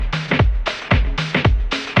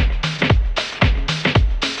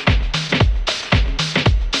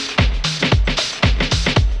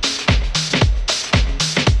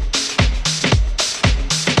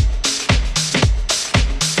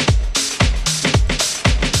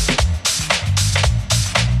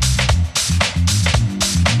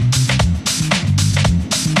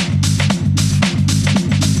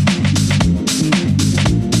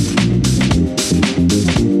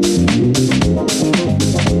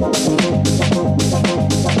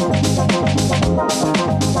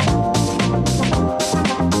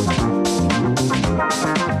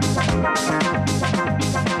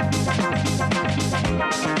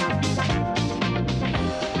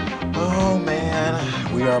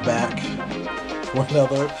We are back for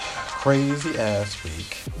another crazy ass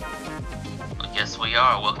week. Yes, we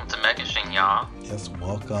are. Welcome to Megashine, y'all. Yes,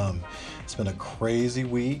 welcome. It's been a crazy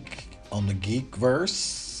week on the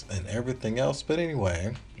Geekverse and everything else. But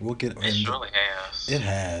anyway, we'll get It into surely has. it.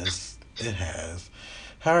 Has. It has.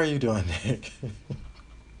 How are you doing, Nick?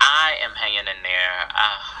 I am hanging in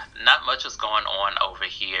there. Not much is going on over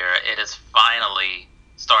here. It is finally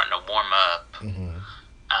starting to warm up. hmm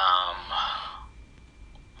Um,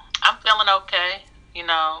 I'm feeling okay. You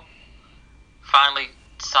know, finally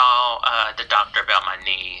saw the doctor about my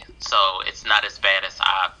knee, so it's not as bad as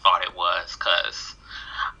I thought it was. Cause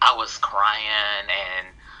I was crying and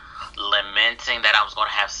lamenting that I was going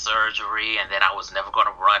to have surgery and that I was never going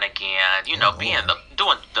to run again. You Oh know, boy.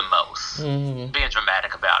 doing the most, hmm being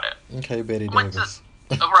dramatic about it. Okay, Betty Went to Davis.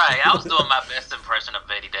 right. I was doing my best impression of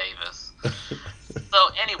Betty Davis. So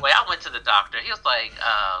anyway, I went to the doctor. He was like,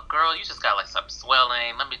 "Girl, you just got like some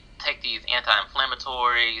swelling. Let me take these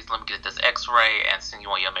anti-inflammatories. Let me get this X-ray and send you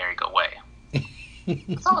on your merry-go way."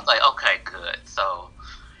 So I was like, "Okay, good." So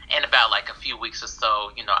in about like a few weeks or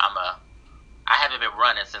so, I haven't been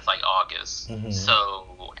running since like August. hmm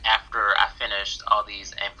So after I finished all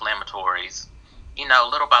these inflammatories,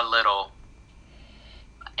 little by little,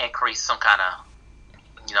 increased some kind of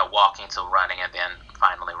walking to running and then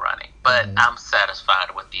finally running. But hmm I'm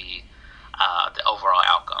satisfied with the overall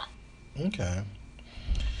outcome. Okay.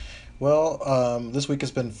 Well, this week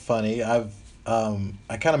has been funny. I kind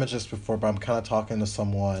of mentioned this before, but I'm kind of talking to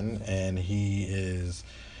someone, and he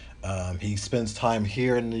spends time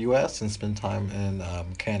here in the U.S. and spend time in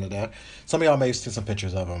Canada. Some of y'all may have seen some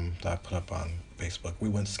pictures of him that I put up on Facebook. We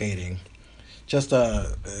went skating. Just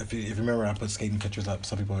if you remember, I put skating pictures up.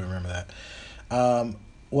 Some people remember that.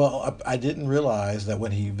 Well, I didn't realize that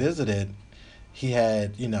when he visited, he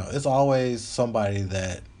had, it's always somebody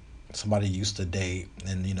used to date,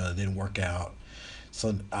 and it didn't work out.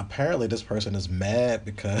 So apparently this person is mad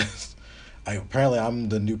because apparently I'm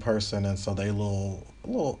the new person, and so they a little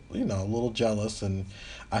jealous, and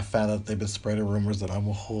I found out they've been spreading rumors that I'm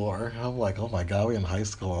a whore. I'm like, oh my god, we in high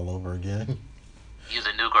school all over again. You're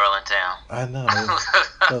the new girl in town. I know.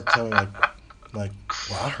 They'll tell me like,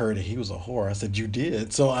 well, I heard that he was a whore. I said, you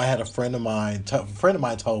did. So I had a friend of mine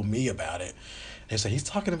told me about it. They said, he's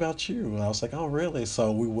talking about you. And I was like, oh, really?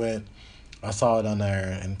 So we went, I saw it on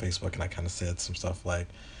there in Facebook, and I kind of said some stuff like,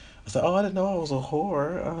 I said, oh, I didn't know I was a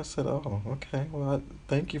whore. I said, oh, okay. Well,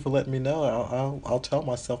 thank you for letting me know. I'll tell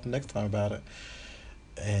myself the next time about it.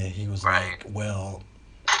 And he was Right. like, well,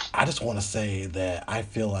 I just want to say that I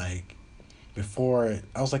feel like before,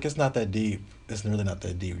 I was like, it's not that deep. It's really not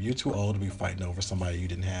that deep. You're too old to be fighting over somebody you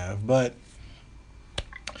didn't have. But,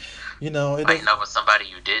 it Fighting does. over somebody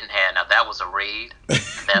you didn't have. Now that was a read.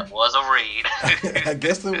 That was a I read.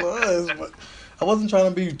 guess it was, but I wasn't trying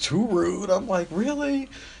to be too rude. I'm like, really?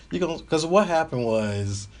 You going because what happened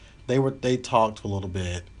was they talked a little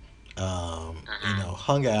bit, hmm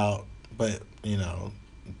hung out, but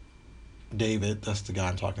David, that's the guy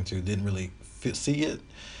I'm talking to, didn't really see it.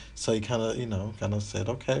 So he kind of said,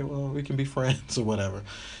 okay, well, we can be friends or whatever.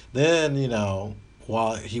 Then,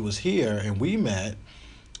 while he was here and we met,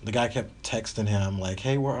 the guy kept texting him like,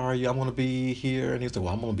 "Hey, where are you? I want to be here." And he said,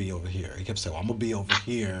 "Well, I'm gonna be over here." He kept saying, "Well, I'm gonna be over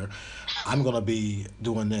here. I'm gonna be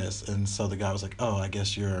doing this." And so the guy was like, "Oh, I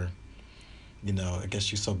guess you're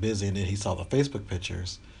so busy." And then he saw the Facebook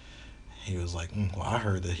pictures. He was like, "Well, I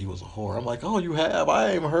heard that he was a whore." I'm like, "Oh, you have?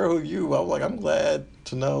 I ain't heard of you." I'm like, "I'm glad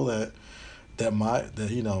to know that the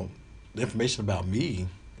information about me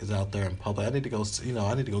is out there in public. I need to go,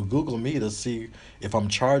 I need to go Google me to see if I'm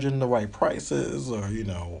charging the right prices, or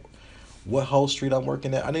what whole street I'm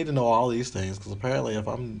working at. I need to know all these things because apparently if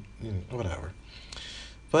I'm, whatever.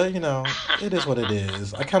 But it is what it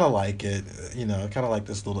is. I kind of like it. I kind of like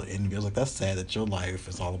this little envy. I was like, that's sad that your life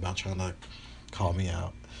is all about trying to call me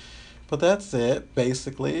out. But that's it,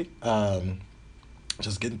 basically.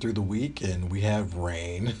 Just getting through the week, and we have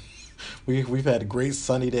rain. We've had great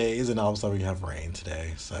sunny days, and all of a sudden we have rain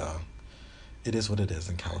today. So it is what it is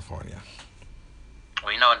in California.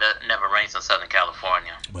 Well, it never rains in Southern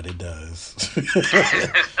California. But it does.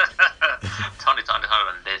 Tony,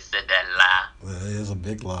 they said that lie. That is a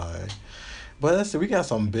big lie. But let's see, we got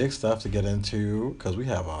some big stuff to get into because we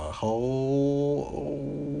have a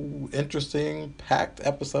whole interesting, packed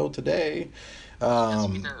episode today. Yes, we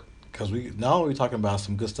Um, do. because we not only talking about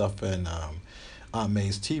some good stuff in Aunt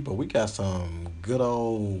May's tea, but we got some good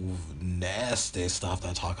old nasty stuff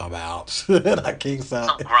to talk about. And I can't sound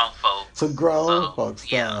Some grown some folks. grown So, folk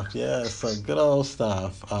yeah. stuff. Yeah, some good old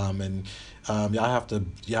stuff. And y'all have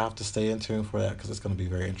to stay in tune for that because it's going to be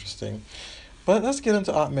very interesting. But let's get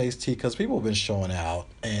into Aunt May's tea because people have been showing out,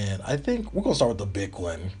 and I think we're gonna start with the big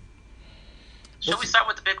one. Should we Let's. start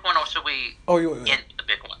with the big one or should we Oh, you. end with the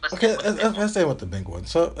big one? Let's end Okay, with the big one. let's stay with the big one.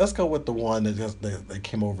 So let's go with the one that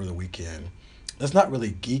came over the weekend. It's not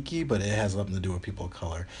really geeky, but it has something to do with people of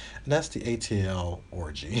color, and that's the ATL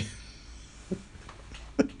orgy.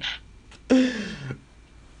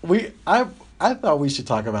 we I thought we should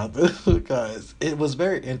talk about this because it was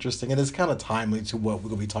very interesting and it's kind of timely to what we're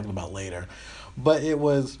gonna be talking about later. But it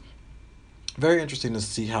was very interesting to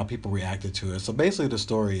see how people reacted to it. So basically, the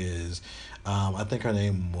story is, I think her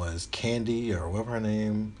name was Candy or whatever her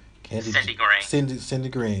name, Cindy Green. Cindy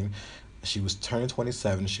Green. She was turning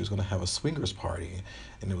 27. She was going to have a swingers party,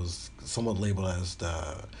 and it was somewhat labeled as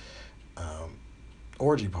the um,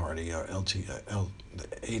 orgy party or the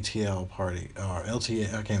ATL party or LTA.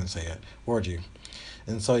 I can't even say it. Orgy.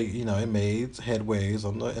 And so, it made headways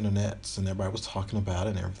on the internets and everybody was talking about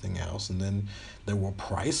it and everything else. And then there were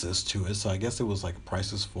prices to it. So I guess it was like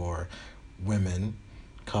prices for women,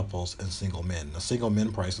 couples, and single men. The single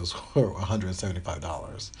men prices were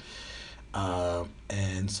 $175.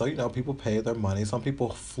 And so, people paid their money. Some people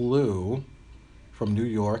flew from New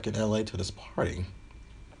York and LA to this party.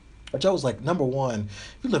 Which I was like, number one,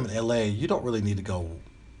 if you live in LA, you don't really need to go.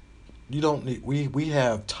 You don't need. We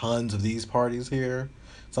have tons of these parties here.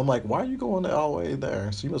 So I'm like, why are you going all the way there?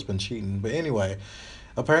 So you must have been cheating. But anyway,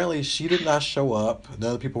 apparently she did not show up. The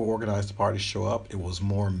other people who organized the party show up. It was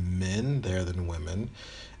more men there than women,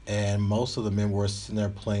 and most of the men were sitting there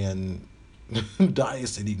playing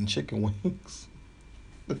dice and eating chicken wings.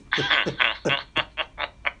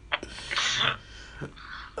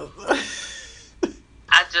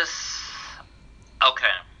 I just okay.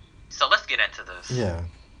 So let's get into this. Yeah.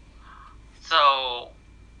 So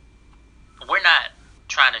we're not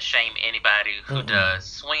trying to shame anybody who Mm-mm. does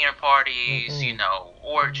swinger parties, Mm-mm. Mm-mm.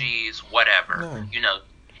 orgies, whatever. No.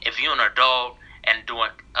 If you're an adult and doing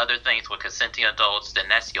other things with consenting adults, then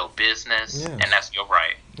that's your business and Yes. that's your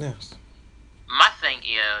right. Yes. My thing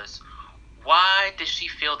is, why did she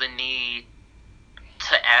feel the need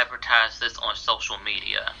to advertise this on social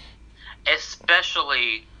media?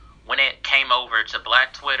 Especially when it came over to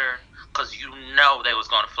Black Twitter, because they was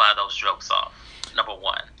going to fly those jokes off. Number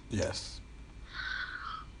one. Yes.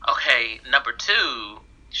 Okay, number two,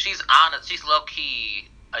 she's honest. She's low key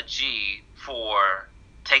a G for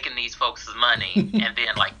taking these folks' money and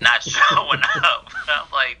then like not showing up.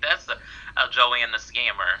 I'm like, that's a Joanne the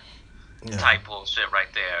scammer Yeah. type bullshit right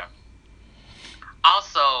there.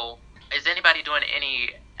 Also, is anybody doing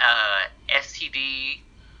any STD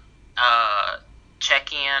uh,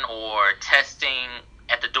 check-in or testing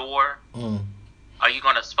at the door? Mm. Are you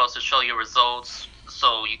supposed to show your results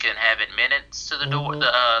so you can have admittance to the door,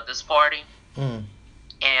 Mm-hmm. this party? Mm.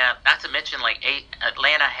 And not to mention, like,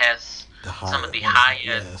 Atlanta has The some of higher. the highest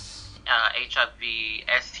Yes. HIV,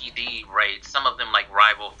 STD rates. Some of them like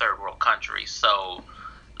rival third world countries. So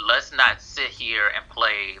let's not sit here and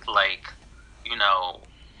play like, you know,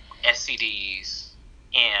 STDs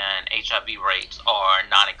and HIV rates are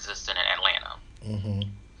non-existent in Atlanta. Mm-hmm.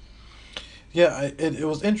 Yeah. It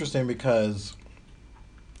was interesting because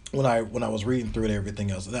when I was reading through it,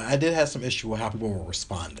 everything else, I did have some issue with how people were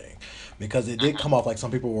responding, because it did Hmm. come off like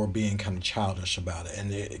some people were being kind of childish about it,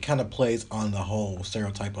 and it kind of plays on the whole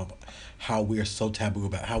stereotype of how we are so taboo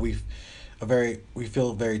about how we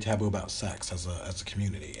feel very taboo about sex as a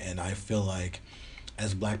community, and I feel like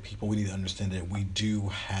as black people we need to understand that we do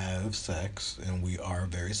have sex and we are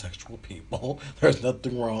very sexual people. There's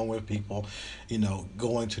nothing wrong with people,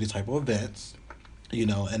 going to these type of events,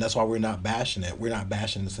 and that's why we're not bashing it. We're not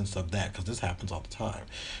bashing in the sense of that because this happens all the time.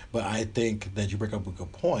 But I think that you bring up a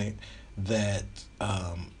good point that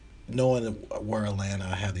knowing where Atlanta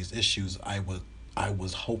had these issues, I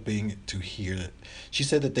was hoping to hear that she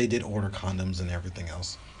said that they did order condoms and everything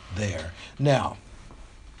else there. Now,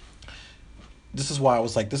 this is why I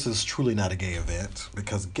was like, this is truly not a gay event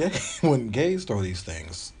because when gays throw these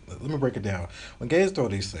things, let me break it down. When gays throw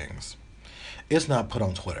these things, it's not put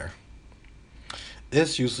on Twitter.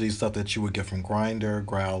 It's usually stuff that you would get from Grinder,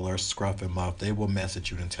 Growler, Scruff, and Muff. They will message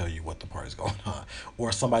you and tell you what the party's going on,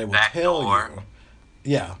 or somebody will tell Backdoor. you.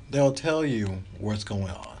 Yeah, they'll tell you what's going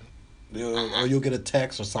on, or Hmm. you'll get a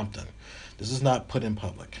text or something. This is not put in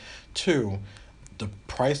public. Two, the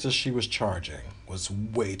price that she was charging was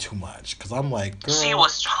way too much. Cause I'm like, She girl,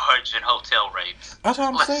 was charging hotel rates. that's what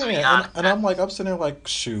I'm Let's saying, be and honest. I'm like, I'm sitting there like,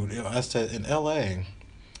 shoot. I said in L.A.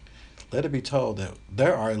 let it be told that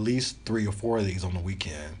there are at least 3 or 4 of these on the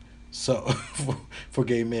weekend. So for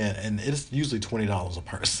gay men, and it's usually $20 a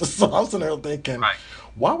person. So I'm sitting there thinking, Right.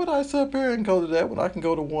 why would I sit up here and go to that when I can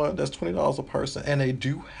go to one that's $20 a person? And they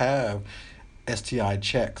do have STI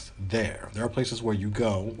checks there. There are places where you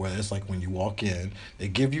go where it's like when you walk in, they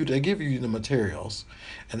give you the materials,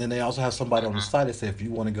 and then they also have somebody on the Hmm. side that say if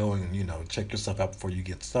you want to go and check yourself out before you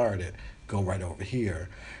get started, go right over here,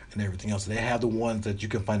 and everything else. They have the ones that you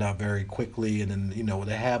can find out very quickly, and then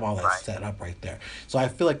they have all that Right. set up right there. So I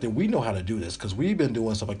feel like that we know how to do this because we've been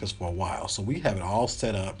doing stuff like this for a while. So we have it all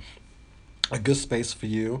set up, a good space for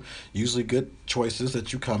you, usually good choices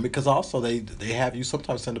that you come, because also they have you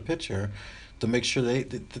sometimes send a picture to make sure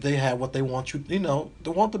they have what they want you, they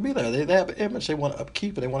want to be there. They have an image they want to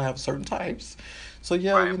upkeep, and they want to have certain types. So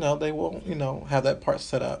yeah, Right. they will have that part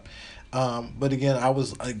set up. But again, I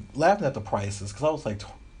was laughing at the prices because I was like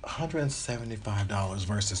 $175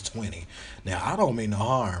 versus 20. Now I don't mean no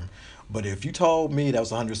harm, but if you told me that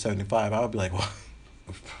was 175, I would be like, well,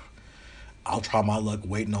 I'll try my luck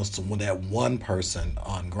waiting on that one person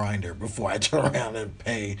on Grinder before I turn around and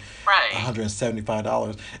pay Right.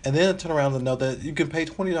 $175, and then turn around and know that you can pay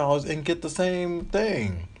 $20 and get the same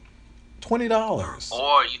thing. $20.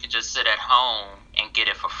 Or you could just sit at home and get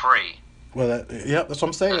it for free. Well, yep, that's what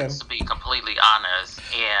I'm saying. To be completely honest,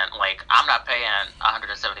 and like I'm not paying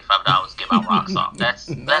 $175 to get my rocks off. That's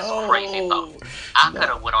crazy No, thought. I could no.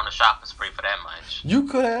 have went on a shopping spree for that much. You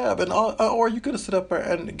could have, or you could have sit up there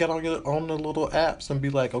and get on the little apps and be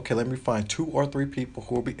like, okay, let me find two or three people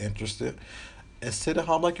who will be interested, and sit at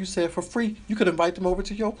home like you said for free. You could invite them over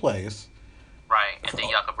to your place. Right, and then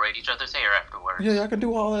y'all could braid each other's hair Yeah, afterwards. I can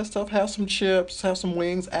do all that stuff. Have some chips, have some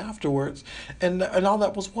wings afterwards, and all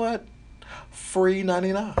that was what, free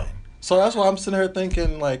 99. So that's why I'm Hmm. sitting here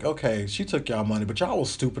thinking like, okay, she took y'all money, but y'all was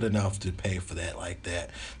stupid enough to pay for that like that.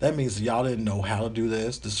 That means y'all didn't know how to do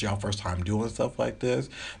this. This is y'all first time doing stuff like this,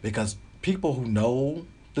 because people who know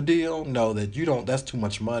the deal know that you don't. That's too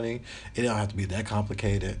much money. It don't have to be that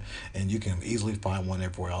complicated, and you can easily find one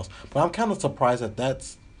everywhere else. But I'm kind of surprised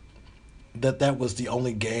that was the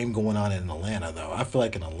only game going on in Atlanta, though. I feel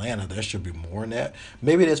like in Atlanta there should be more than that.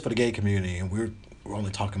 Maybe it is for the gay community, and we're only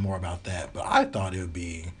talking more about that. But I thought it would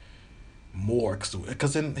be more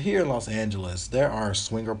because in here in Los Angeles there are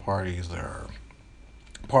swinger parties, there are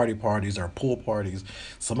parties, there are pool parties.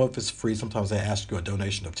 Some of it's free. Sometimes they ask you a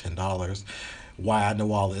donation of $10. Why I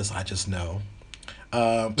know all this, I just know.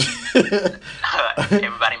 Um,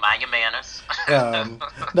 Everybody mind your manners. Um,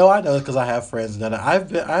 no, I know because I have friends that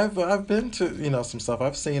I've been to some stuff.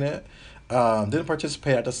 I've seen it. Didn't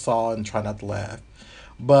participate. I just saw and try not to laugh.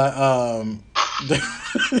 But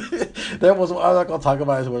there was, I'm not gonna talk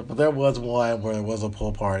about it, but there was one where it was a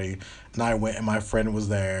pool party, and I went and my friend was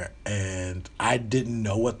there, and I didn't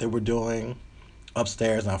know what they were doing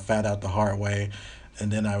upstairs, and I found out the hard way. And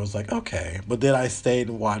then I was like, okay. But then I stayed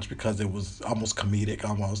and watched because it was almost comedic,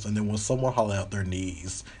 almost. And then when someone hollered out their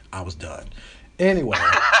knees, I was done. Anyway,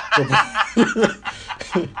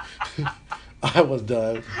 I was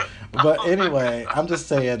done. But Oh my anyway, I'm god. just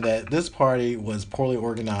saying that this party was poorly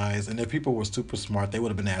organized, and if people were super smart, they would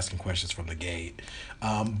have been asking questions from the gate.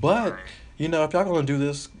 But Right. if y'all gonna do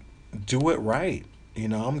this, do it right.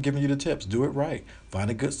 I'm giving you the tips. Do it right. Find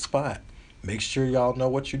a good spot. Make sure y'all know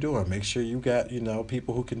what you're doing. Make sure you got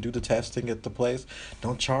people who can do the testing at the place.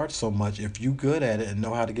 Don't charge so much. If you good at it and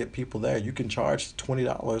know how to get people there, you can charge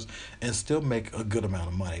 $20 and still make a good amount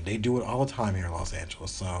of money. They do it all the time here in Los Angeles.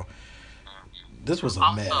 So this was a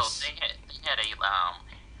Also, mess. they had a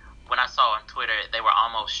when I saw on Twitter they were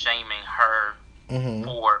almost shaming her Mm-hmm.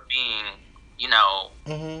 for being, you know,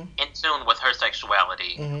 Mm-hmm. in tune with her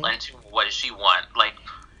sexuality, Mm-hmm. in tune with what does she want. Like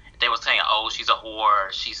they were saying, oh, she's a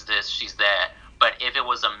whore, she's this, she's that. But if it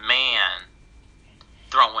was a man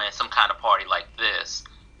throwing some kind of party like this,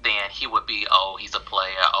 then he would be, oh, he's a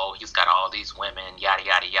player, oh, he's got all these women, yada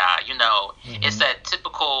yada yada. It's Mm-hmm. that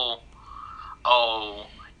typical, oh,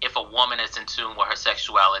 if a woman is in tune with her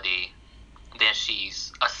sexuality, then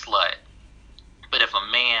she's a slut. But if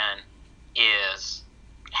a man is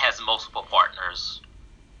has multiple partners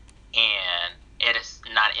and it is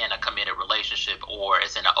not in a committed relationship or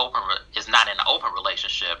is not in an open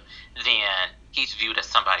relationship, then he's viewed as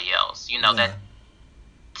somebody else. That Yeah.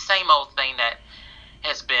 same old thing that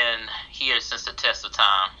has been here since the test of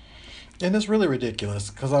time. And it's really ridiculous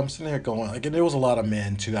because I'm sitting here going, like, and there was a lot of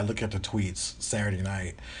men too. I look at the tweets Saturday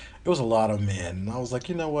night. It was a lot of men. And I was like,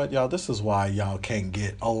 you know what, y'all, this is why y'all can't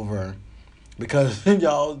get over, because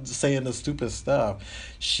y'all saying the stupid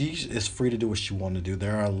stuff. She is free to do what she want to do.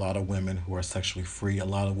 There are a lot of women who are sexually free. A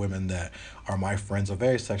lot of women that are my friends are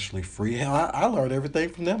very sexually free. Hell, I learned everything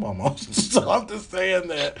from them almost. So I'm just saying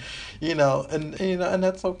that, and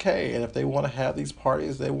that's okay. And if they want to have these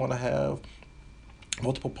parties, they want to have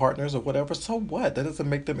multiple partners or whatever, so what? That doesn't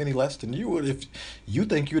make them any less than you. If you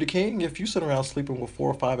think you're the king, if you sit around sleeping with four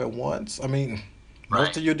or five at once, I mean, most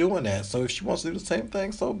Right. of you are doing that. So if she wants to do the same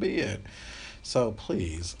thing, so be it. So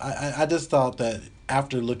please, I just thought that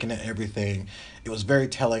after looking at everything, it was very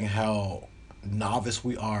telling how novice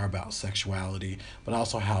we are about sexuality, but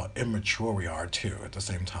also how immature we are too at the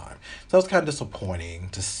same time. So it's kind of disappointing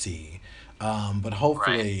to see. But Right.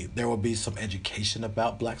 hopefully there will be some education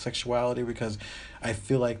about black sexuality because I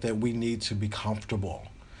feel like that we need to be comfortable.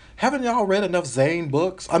 Haven't y'all read enough Zane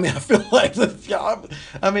books? I mean, I feel like that y'all.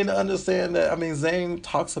 I mean, to understand that. I mean, Zane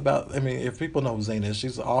talks about. I mean, if people know who Zane is,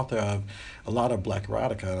 she's the author of a lot of Black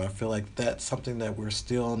erotica, and I feel like that's something that we're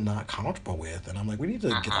still not comfortable with. And I'm like, we need to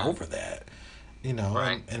get Mm-hmm. over that, you know,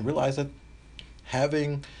 Right. and realize that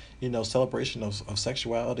having, celebration of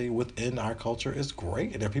sexuality within our culture is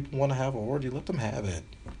great. And if people want to have an orgy, let them have it.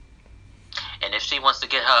 And if she wants to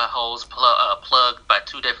get her hoes plugged by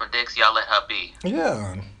two different dicks, y'all let her be.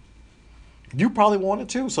 Yeah, you probably want it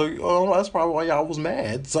too. So that's probably why y'all was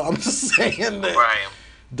mad. So I'm just saying that Right.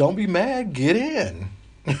 don't be mad. Get in.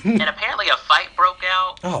 And apparently a fight broke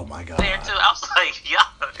out Oh my there too. God. I was like,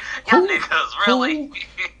 y'all Who niggas really.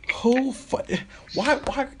 who who why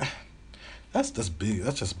that's just big,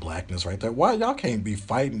 that's just blackness right there. Why y'all can't be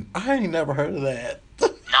fighting? I ain't never heard of that.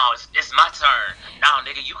 No, it's my turn. No,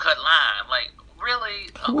 nigga, you cut line. Like, really?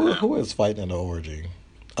 Okay. Who is fighting in the orgy?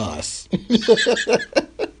 Us.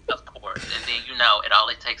 Of course. And then it all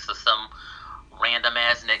it takes is some random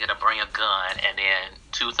ass nigga to bring a gun, and then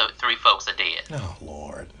three folks are dead Oh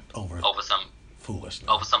Lord. Over over some foolishness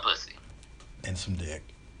pussy. and some dick.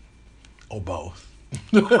 Or both.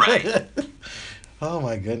 Right. Oh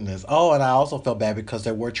my goodness. Oh, and I also felt bad because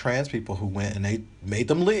there were trans people who went and they made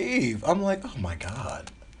them leave. I'm like, oh my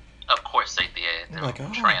God. Of course they did. I'm Them like, oh,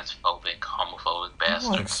 transphobic, homophobic I'm like,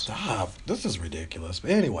 bastards. stop. This is ridiculous.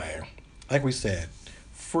 But anyway, like we said,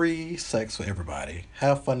 free sex for everybody.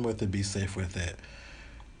 Have fun with it. Be safe with it.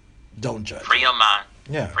 Don't judge Free it. your mind.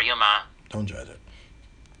 Yeah, Free your mind. don't judge it.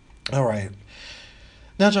 All right.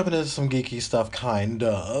 Now jumping into some geeky stuff, kind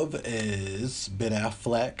of, is Ben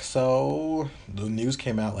Affleck. So the news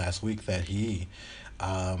came out last week that he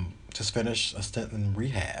just finished a stint in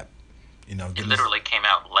rehab. It Getting his, literally came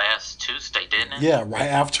out last Tuesday, didn't it? yeah, right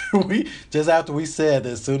after just after we said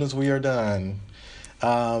as soon as we are done.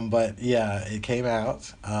 But yeah, it came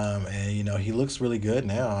out, and he looks really good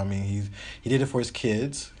now. I mean, he did it for his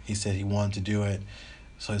kids. He said he wanted to do it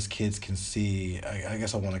so his kids can see. I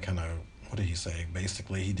guess I want to kind of, what did he say?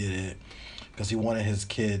 Basically, he did it because he wanted his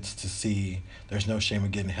kids to see there's no shame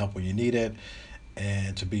in getting help when you need it,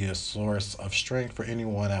 and to be a source of strength for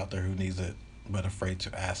anyone out there who needs it but afraid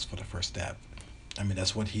to ask for the first step. I mean,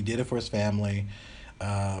 that's what he did it for his family,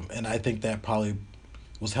 and I think that probably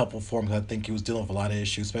was helpful for him because I think he was dealing with a lot of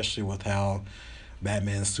issues, especially with how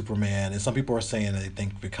Batman, Superman, and some people are saying that they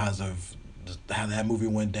think because of how that movie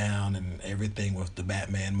went down and everything with the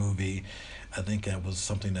Batman movie, I think that was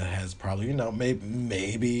something that has probably,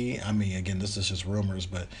 maybe, I mean, again, this is just rumors,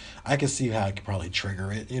 but I can see how it could probably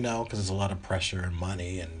trigger it, because there's a lot of pressure and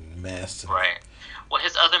money and mess. And, Right. Well,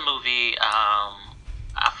 his other movie,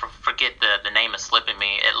 forget the name is slipping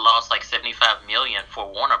me. It lost like 75 million for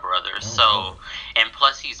Warner Brothers. oh, So, really? and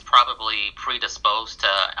plus he's probably predisposed to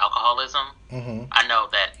alcoholism. Mm-hmm. I know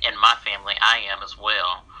that in my family I am as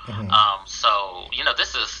well. Mm-hmm. So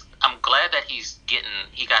this is. I'm glad that he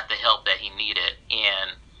got the help that he needed,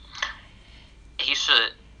 and he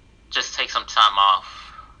should just take some time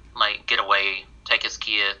off, like get away, take his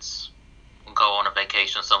kids, and go on a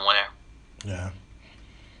vacation somewhere. Yeah.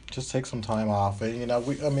 Just take some time off, and I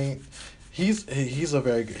mean, he's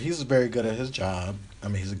very good at his job. I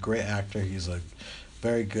mean, he's a great actor. He's a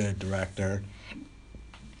very good director.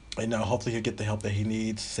 Hopefully he'll get the help that he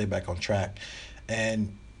needs to stay back on track.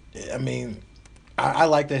 And I mean, I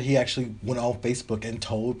like that he actually went on Facebook and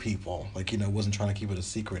told people, like, wasn't trying to keep it a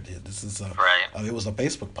secret. This is Right. it was a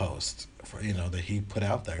Facebook post for that he put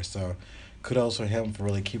out there. So kudos for him for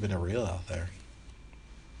really keeping it real out there.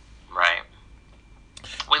 Right.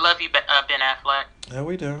 We love you, Ben Affleck. Yeah,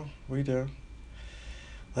 we do.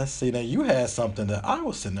 Let's see. Now you had something that I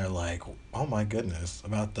was sitting there like, oh my goodness,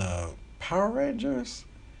 about the Power Rangers.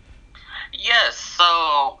 Yes.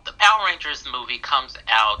 So the Power Rangers movie comes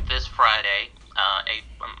out this Friday,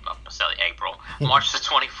 April, March the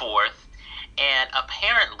 24th, and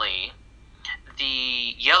apparently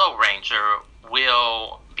the Yellow Ranger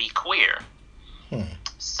will be queer. Hmm.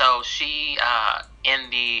 So she, in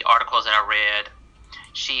the articles that I read,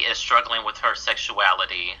 she is struggling with her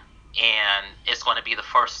sexuality, and it's going to be the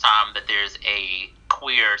first time that there's a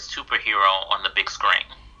queer superhero on the big screen.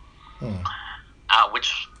 Hmm.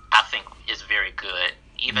 which I think is very good.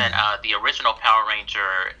 Even Yeah. the original Power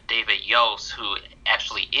Ranger, David Yost, who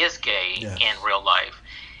actually is gay in Yes. real life,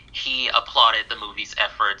 he applauded the movie's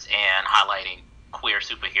efforts in highlighting queer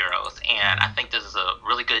superheroes. And I Mhm. think this is a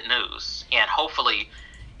really good news. And hopefully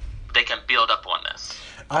they can build up on this.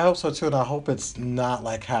 I hope so too, and I hope it's not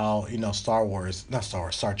like how Star Wars, not Star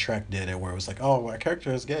Wars, Star Trek did it, where it was like, oh, my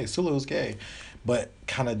character is gay, Sulu is gay, but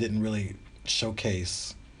kind of didn't really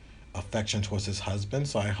showcase affection towards his husband.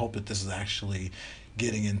 So I hope that this is actually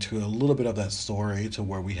getting into a little bit of that story to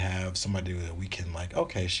where we have somebody that we can like,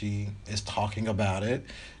 okay, she is talking about it,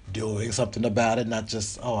 doing something about it, not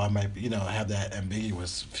just, oh, I might have that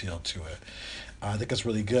ambiguous feel to it. I think it's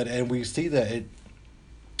really good, and we see that it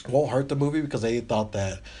won't hurt the movie because they thought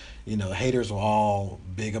that haters were all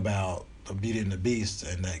big about the Beauty and the Beast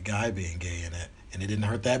and that guy being gay in it, and it didn't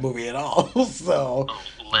hurt that movie at all. So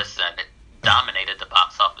Listen, it dominated the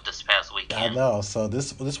box office this past I weekend. know. So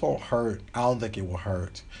this won't hurt. I don't think it will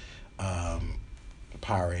hurt um,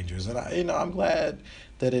 Power Rangers, and I'm glad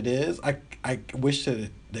that it is. I wish that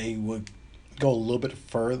they would go a little bit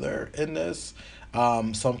further in this.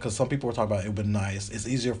 Some because some people were talking about it would be nice. It's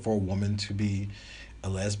easier for a woman to be a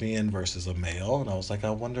lesbian versus a male, and I was like, I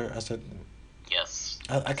wonder. I said, Yes,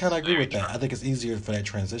 I this kind is of agree very with true. that. I think it's easier for that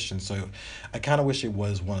transition. So I kind of wish it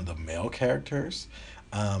was one of the male characters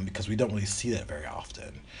because we don't really see that very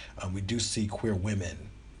often. We do see queer women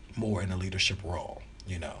more in a leadership role.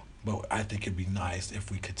 But I think it'd be nice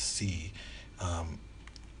if we could see um,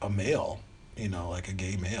 a male, like a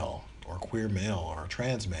gay male or a queer male or a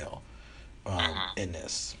trans male Hmm. in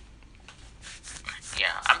this. Yeah,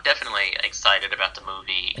 I'm definitely excited about the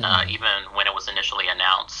movie, Mm. even when it was initially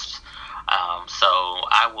announced. So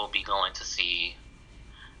I will be going to see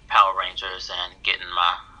Power Rangers and getting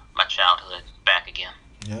my childhood back again.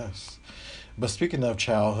 Yes. But speaking of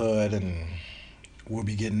childhood, and we'll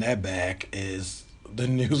be getting that back, is the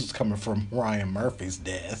news coming from Ryan Murphy's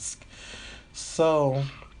desk. So,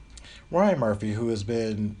 Ryan Murphy, who has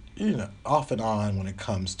been, off and on when it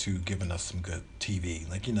comes to giving us some good TV.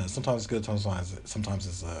 Like, sometimes it's good, sometimes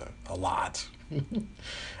it's a lot.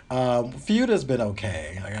 Feud has been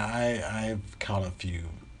okay. Like, I've caught a few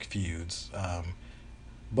feuds.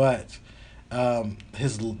 But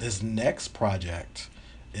his next project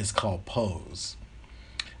is called Pose.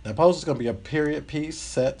 Now, Pose is going to be a period piece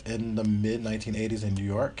set in the mid 1980s in New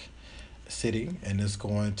York City, and it's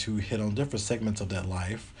going to hit on different segments of that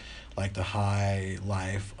life, like the high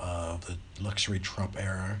life of the luxury Trump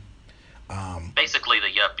era. Um, Basically, the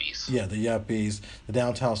yuppies. yeah, the yuppies, the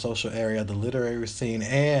downtown social area, the literary scene,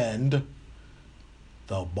 and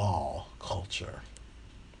the ball culture.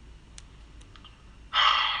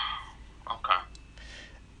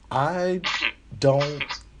 I don't.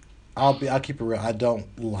 I'll keep it real. I don't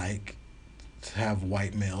like to have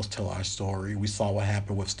white males tell our story. We saw what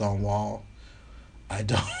happened with Stonewall. I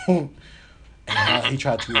don't. And how he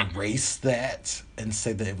tried to Okay. erase that and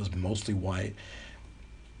say that it was mostly white.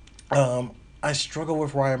 Um, I struggle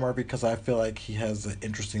with Ryan Murphy because I feel like he has an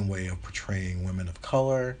interesting way of portraying women of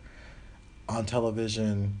color on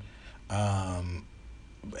television. Um,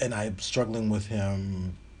 and I'm struggling with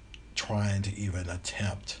him trying to even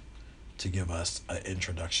attempt to give us an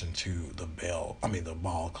introduction to the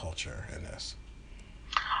ball culture in this.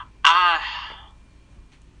 I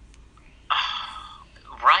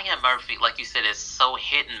Ryan Murphy, like you said, is so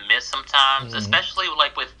hit and miss sometimes, Mm-hmm. especially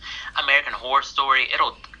like with American Horror Story.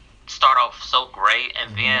 It'll start off so great,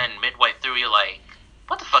 and Mm-hmm. then midway through, you're like,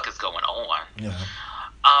 "What the fuck is going on?" Yeah.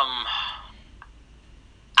 Um,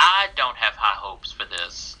 I don't have high hopes for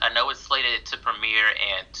this. I know it's slated to premiere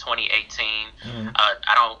in 2018. Mm-hmm.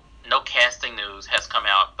 I don't. No casting news has come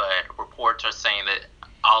out, but reports are saying that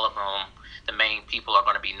all of them, the main people, are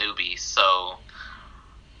going to be newbies. So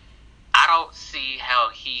I don't see how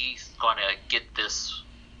he's going to get this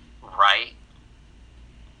right.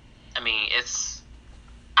 I mean, it's.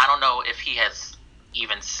 I don't know if he has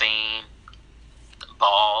even seen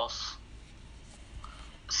balls.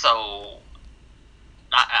 So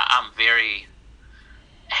I'm very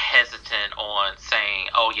hesitant on saying,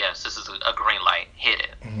 "Oh yes, this is a green light. Hit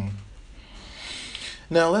it." Mm-hmm.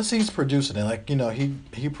 Now let's say he's producing it. Like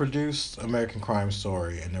he produced American Crime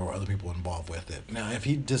Story, and there were other people involved with it. Now if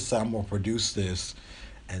he decides I'm gonna produce this,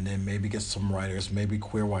 and then maybe get some writers, maybe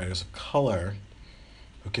queer writers of color,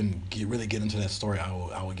 who can really get into that story, I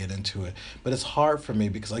will get into it. But it's hard for me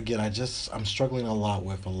because again, I'm struggling a lot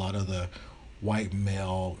with a lot of the white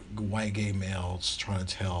gay males trying to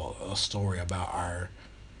tell a story about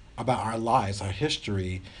our lives, our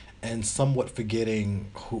history, and somewhat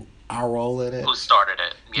forgetting who our role in Who it. started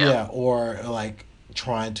it? Yeah. Yeah, or like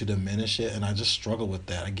trying to diminish it, and I just struggle with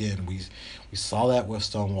that. Again, we saw that with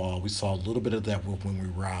Stonewall. We saw a little bit of that with When We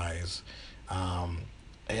Rise, um,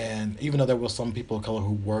 and even though there were some people of color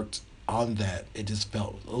who worked on that, it just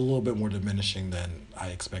felt a little bit more diminishing than I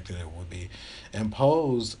expected it would be. And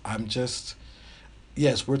Pose, I'm just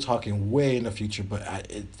yes, we're talking way in the future, but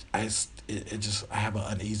it just I have an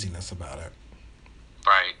uneasiness about it.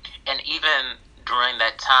 Right. And even during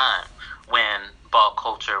that time when ball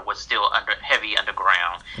culture was still under heavy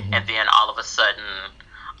underground, Hmm. and then all of a sudden,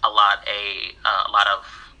 a lot of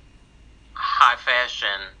high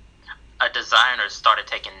fashion designers started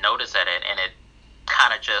taking notice at it, and it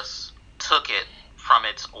kind of just took it from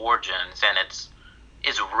its origins and its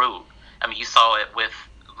root. I mean, you saw it with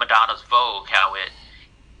Madonna's Vogue, how it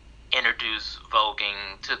introduce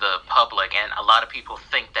voguing to the public, and a lot of people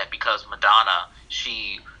think that because Madonna,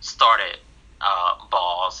 she started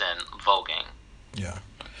balls and voguing. Yeah,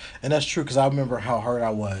 and that's true because I remember how hurt I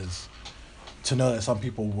was to know that some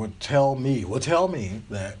people would tell me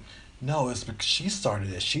that no, it's because she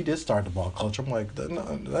started it. She did start the ball culture. I'm like,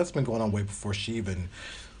 no, that's been going on way before she even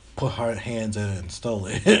put her hands in it and stole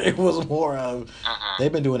it. It was more of Hmm.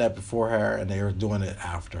 they've been doing that before her and they were doing it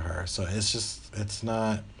after her. So it's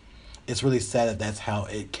not. It's really sad that that's how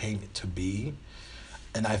it came to be,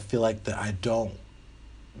 and I feel like that I don't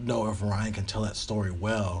know if Ryan can tell that story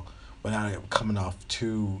well without it coming off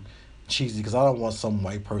too cheesy. Because I don't want some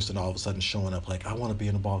white person all of a sudden showing up like I want to be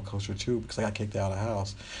in the ball culture too because I got kicked out of the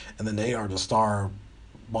house, and then they are the star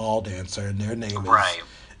ball dancer and their name Right.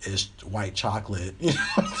 is White Chocolate. You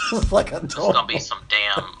know, it's like I It's gonna don't be know. some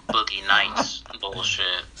damn Boogie Nights bullshit.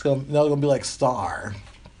 It's gonna be like Star.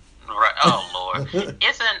 Right. Oh Lord.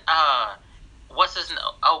 Isn't what's his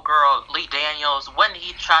old girl Lee Daniels? Wasn't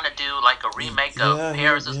he trying to do like a remake of Yeah,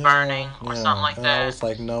 Paris is Burning or something like and I that? was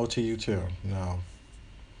like, no to you too. No,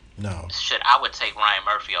 no. Shit, I would take Ryan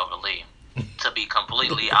Murphy over Lee. To be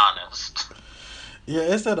completely honest. Yeah,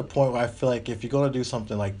 it's at a point where I feel like if you're gonna do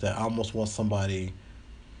something like that, I almost want somebody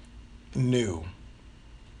new.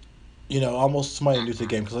 Almost somebody new to the Hmm.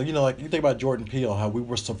 game because like you think about Jordan Peele, how we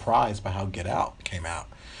were surprised by how Get Out came out.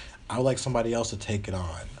 I would like somebody else to take it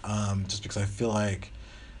on, just because I feel like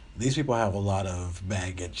these people have a lot of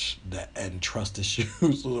baggage and trust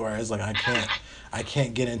issues, whereas like I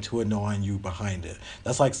can't get into it knowing you behind it.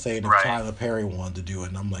 That's like saying if Right. Tyler Perry wanted to do it,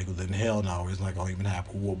 and I'm like, well, then hell no, it's not gonna even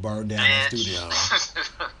happen. We'll burn down the Bitch. studio.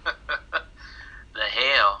 The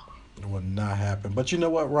hell. It would not happen. But you know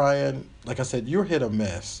what, Ryan? Like I said, you're hit or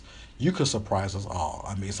miss. You could surprise us all.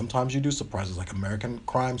 I mean, sometimes you do surprise us. Like American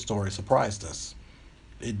Crime Story surprised us.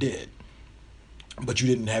 It did. But you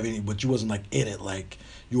didn't have any. But you wasn't like in it like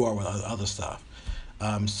you are with other stuff.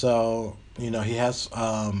 So he has.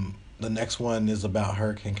 The next one is about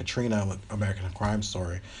Hurricane Katrina with American Crime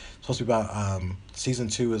Story. It's supposed to be about season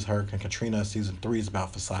two is Hurricane Katrina. Season three is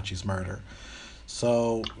about Versace's murder.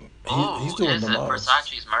 So he's Oh, doing is the it most.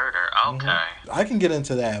 Versace's murder? Hmm. Okay. I can get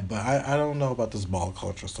into that, but I don't know about this ball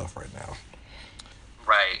culture stuff right now.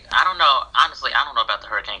 Right. I don't know. Honestly, I don't know about the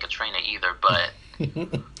Hurricane Katrina either, but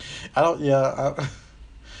I don't. Yeah,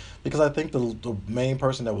 because I think the main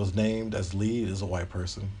person that was named as lead is a white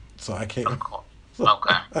person, so I of can't. course. So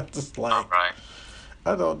Okay. I'm just All like right.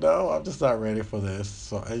 I don't know. I'm just not ready for this.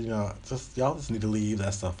 So just y'all just need to leave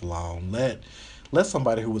that stuff alone. Let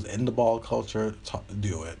somebody who was in the ball culture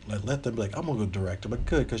do it. Let them be like, I'm gonna go direct it, but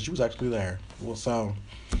good because you was actually there. Well, so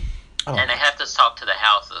I don't And they know. have to talk to the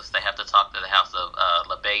houses. They have to talk to the house of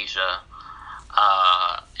LaBeija,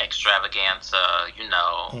 Extravaganza,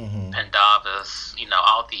 Hmm. Pendavis,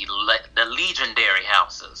 all the legendary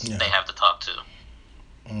houses Yeah. they have to talk to.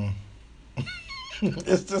 Mm.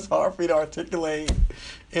 It's just hard for me to articulate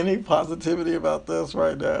any positivity about this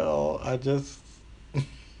right now. I just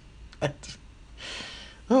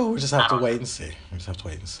oh, we just have I to don't wait know. and see. We just have to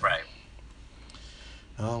wait and see. Right.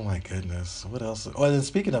 Oh my goodness, what else? Oh, and then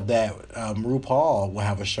speaking of that, RuPaul will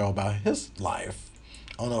have a show about his life.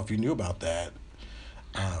 I don't know if you knew about that,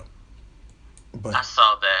 uh, but I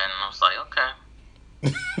saw that and I was like, okay.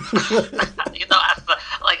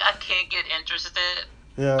 I can't get interested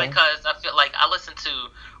yeah. because I feel like I listened to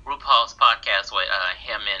RuPaul's podcast with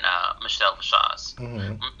him and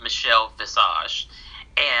Hmm. Michelle Visage,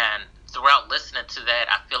 and throughout listening to that,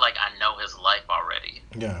 I feel like I know his life already.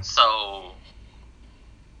 Yeah. So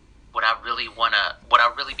would I really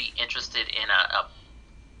be interested in a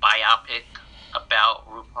biopic about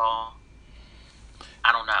RuPaul?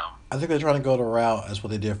 I don't know. I think they're trying to go the route as what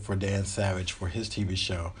they did for Dan Savage for his TV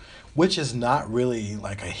show, which is not really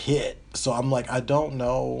like a hit. So I'm like, I don't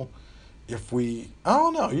know I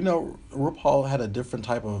don't know. RuPaul had a different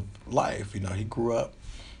type of life. He grew up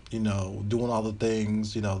doing all the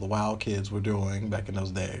things, the wild kids were doing back in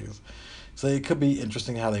those days. So it could be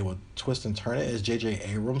interesting how they would twist and turn it as J.J.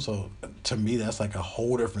 Abrams. So to me, that's like a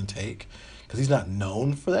whole different take because he's not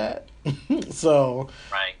known for that. So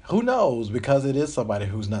Right. who knows? Because it is somebody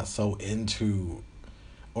who's not so into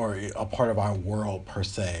or a part of our world per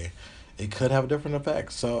se. It could have a different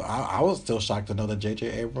effect. So I was still shocked to know that J.J.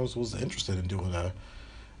 Abrams was interested in doing a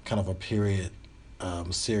kind of a period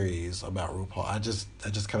series about RuPaul.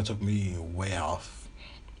 That just kind of took me way off.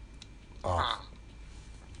 Hmm.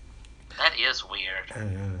 That is weird.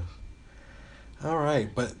 Yeah. All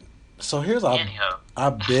right, but so here's our Anyhow.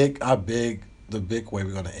 the big way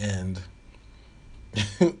we're gonna end.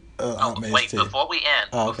 Oh, Aunt May's wait, tea. Oh, before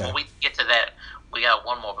okay. we get to that, we got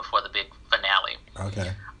one more before the big finale.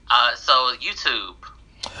 Okay. So YouTube,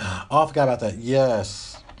 Oh, I forgot about that.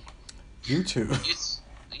 Yes, YouTube. you,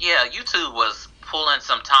 yeah, YouTube was pulling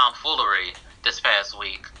some tomfoolery this past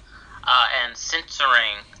week, and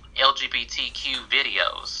censoring LGBTQ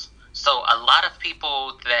videos. So a lot of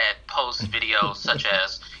people that post videos such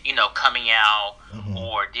as coming out Hmm.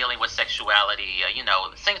 or dealing with sexuality,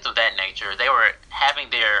 things of that nature, they were having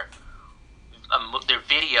their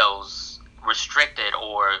videos restricted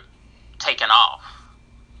or taken off.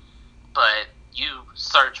 But you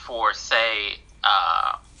search for, say,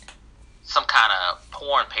 some kind of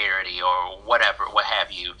porn parody or whatever, what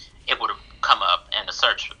have you, it would have come up in the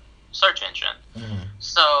search engine. Hmm.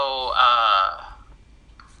 So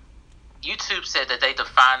YouTube said that they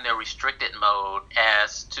defined their restricted mode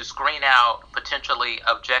as to screen out potentially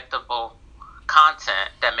objectionable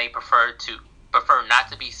content that may prefer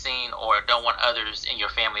not to be seen or don't want others in your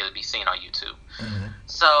family to be seen on YouTube. Hmm.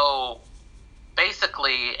 So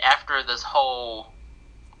basically, after this whole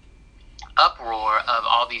uproar of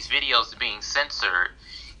all these videos being censored,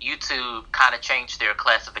 YouTube kind of changed their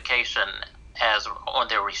classification as on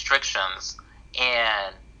their restrictions,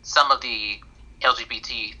 and some of the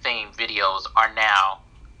LGBT themed videos are now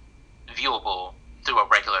viewable through a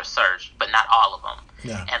regular search, but not all of them.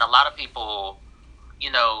 Yeah. And a lot of people,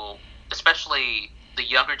 especially the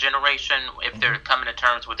younger generation, if they're Hmm. coming to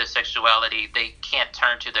terms with their sexuality, they can't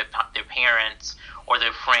turn to their parents or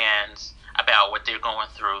their friends about what they're going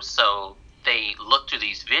through. So they look to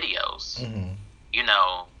these videos, Hmm.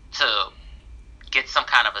 to get some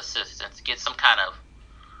kind of assistance, get some kind of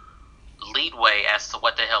leadway as to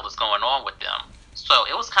what the hell is going on with them. So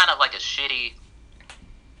it was kind of like a shitty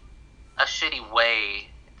way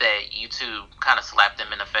that YouTube kind of slapped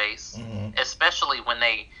them in the face, Hmm. especially when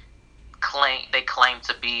they claim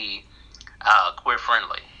to be queer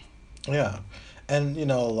friendly. Yeah, and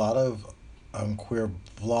a lot of queer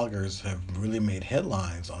vloggers have really made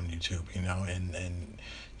headlines on YouTube. And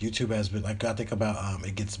YouTube has been like I think about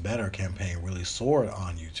It Gets Better campaign really soared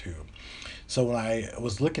on YouTube. So when I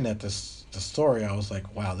was looking at the story, I was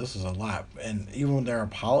like, wow, this is a lot. And even their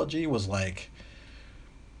apology was like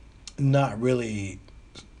not really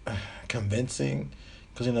convincing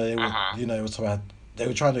because they were Uh-huh. it was about they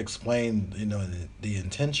were trying to explain the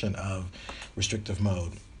intention of restrictive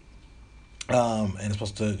mode, and it's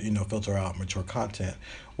supposed to filter out mature content.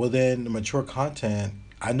 Well, then the mature content,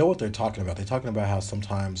 I know what they're talking about. They're talking about how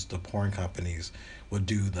sometimes the porn companies would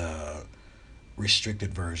do the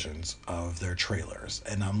restricted versions of their trailers,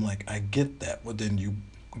 and I'm like, I get that, but then you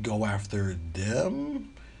go after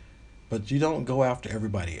them, but you don't go after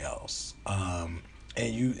everybody else.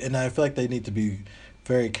 And I feel like they need to be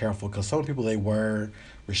very careful because some people they were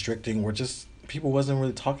restricting were just people wasn't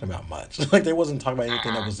really talking about much. Like they wasn't talking about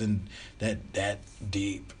anything that Uh-huh. was in that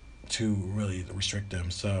deep to really restrict them.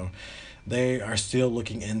 So they are still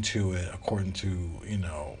looking into it according to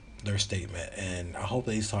their statement, and I hope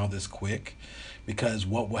they solve this quick. Because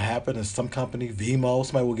what will happen is some company, Vimo,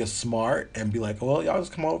 somebody will get smart and be like, "Well, y'all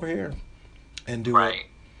just come over here and do it. Right.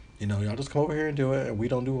 Y'all just come over here and do it, and we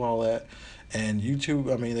don't do all that." And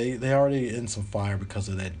YouTube, I mean, they already in some fire because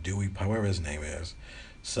of that Dewey Pie, whatever his name is.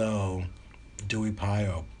 So Dewey Pie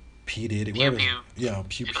or P Diddy, Pew whatever, pew. yeah,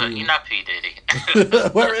 Pew You're Pew, not P Diddy.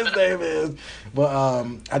 whatever his name is. But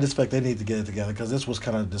I just feel like they need to get it together because this was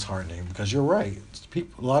kind of disheartening. Because you're right,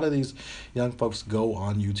 people, a lot of these young folks go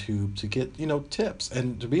on YouTube to get tips,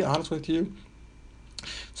 and to be honest with you,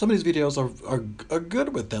 some of these videos are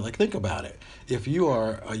good with that. Like, think about it. If you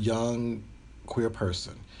are a young queer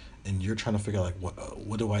person and you're trying to figure out, like,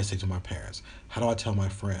 what do I say to my parents? How do I tell my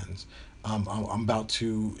friends? I'm about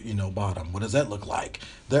to, bottom. What does that look like?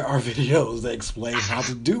 There are videos that explain how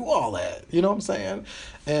to do all that. You know what I'm saying?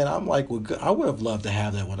 And I'm like, well, I would have loved to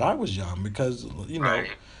have that when I was young because,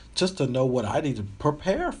 Right. just to know what I need to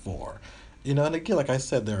prepare for. And again, like I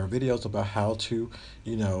said, there are videos about how to,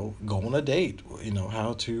 go on a date.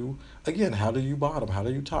 How to, again, how do you bottom, how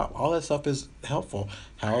do you top? All that stuff is helpful.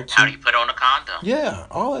 How How do to, you put on a condom? yeah,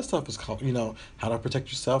 all that stuff is called, how to protect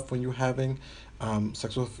yourself when you're having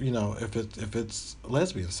sex with, if it's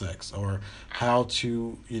lesbian sex, or how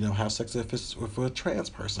to, have sex if it's with a trans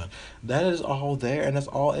person. That is all there, and that's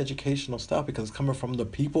all educational stuff because it's coming from the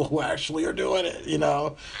people who actually are doing it.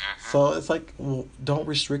 So it's like, well, don't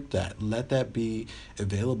restrict that. Let that be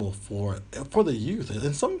available for the youth,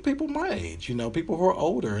 and some people my age, people who are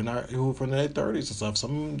older and who are in their 30s and stuff.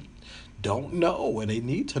 Some don't know, and they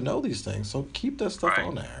need to know these things. So keep that stuff Right,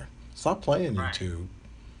 on there. Stop playing right. YouTube.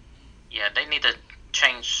 Yeah, they need to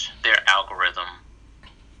change their algorithm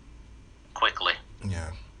quickly.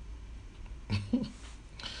 Yeah.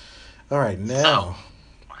 All right, So, now.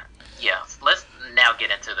 yeah, let's now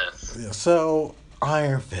get into this. Yeah, so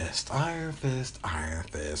Iron Fist, Iron Fist, Iron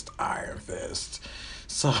Fist, Iron Fist.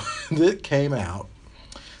 So it came out.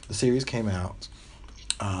 The series came out.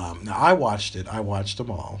 Now I watched it. I watched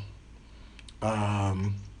them all.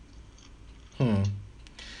 Um, hmm.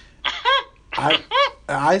 I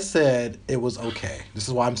I said it was okay. This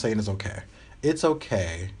is why I'm saying it's okay. It's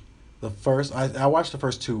okay. I watched the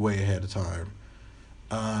first two way ahead of time.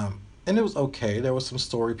 And it was okay. There was some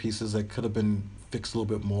story pieces that could have been fixed a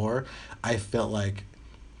little bit more. I felt like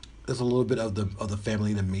there's a little bit of the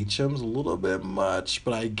family to Meachums, a little bit much,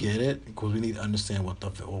 but I get it because we need to understand what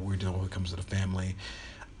we're doing when it comes to the family.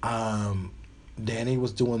 Um, Danny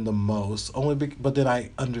was doing the most, but then I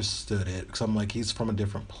understood it because I'm like, he's from a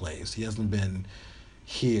different place. He hasn't been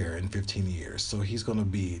here in 15 years, so he's gonna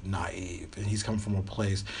be naive, and he's coming from a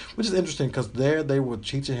place which is interesting because there they were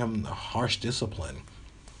teaching him harsh discipline,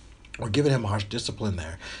 or giving him harsh discipline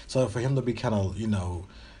there. So for him to be kind of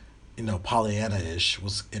Pollyanna-ish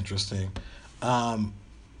was interesting. Um,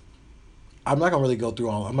 I'm not gonna really go through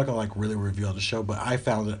all. I'm not gonna like really reveal the show, but I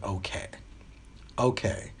found it okay.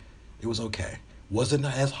 Okay, it was okay. Wasn't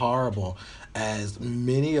as horrible as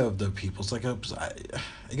many of the people's. It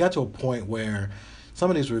got to a point where some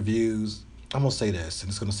of these reviews. I'm gonna say this, and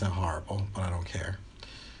it's gonna sound horrible, but I don't care.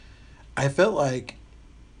 I felt like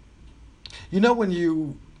when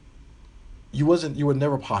you were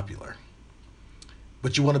never popular,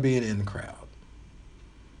 but you want to be an in crowd.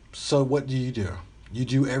 So what do? You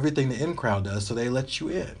do everything the in crowd does, so they let you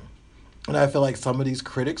in. And I feel like some of these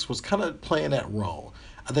critics was kind of playing that role.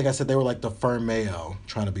 I think I said they were like the Fern Mayo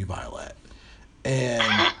trying to be Violet.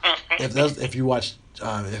 And if you watch,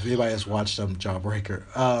 if anybody has watched Jawbreaker,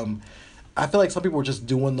 I feel like some people were just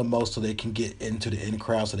doing the most so they can get into the in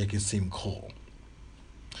crowd so they can seem cool.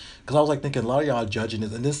 Because I was like thinking a lot of y'all judging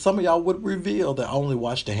this, and then some of y'all would reveal that I only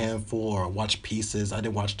watched a handful or watched pieces. I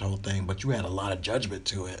didn't watch the whole thing, but you had a lot of judgment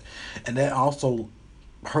to it, and that also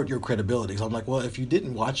hurt your credibility. So I'm like, well, if you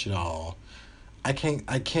didn't watch it all, I can't.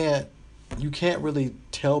 You can't really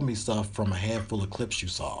tell me stuff from a handful of clips you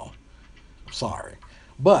saw. I'm sorry,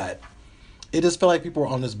 but it just felt like people were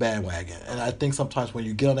on this bandwagon, and I think sometimes when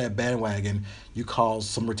you get on that bandwagon, you cause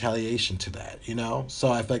some retaliation to that. So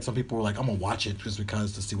I feel like some people were like, I'm gonna watch it just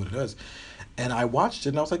because to see what it is, and I watched it,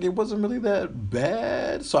 and I was like, it wasn't really that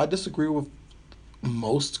bad. So I disagree with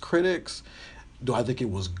most critics. Do I think it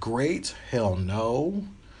was great? Hell no.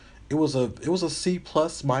 It was a C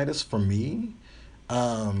plus minus for me.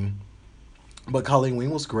 Um, but Colleen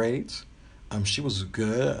Wing was great. She was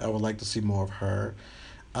good. I would like to see more of her.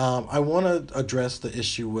 I want to address the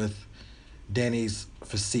issue with Danny's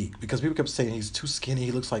physique because people kept saying he's too skinny.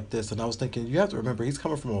 He looks like this, and I was thinking you have to remember he's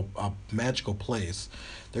coming from a magical place.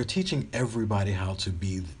 They're teaching everybody how to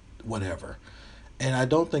be whatever, and I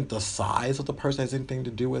don't think the size of the person has anything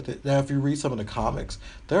to do with it. Now, if you read some of the comics,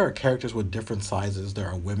 there are characters with different sizes. There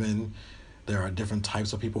are women. There are different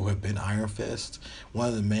types of people who have been Iron Fist. One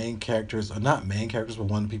of the main characters, or not main characters, but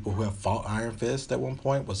one of the people who have fought Iron Fist at one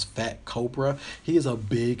point was Fat Cobra. He is a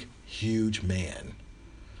big, huge man,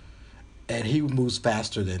 and he moves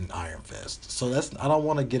faster than Iron Fist. So I don't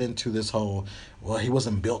want to get into this whole, well, he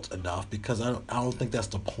wasn't built enough because I don't think that's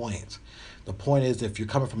the point. The point is if you're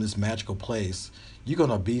coming from this magical place, you're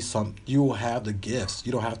gonna be you will have the gifts.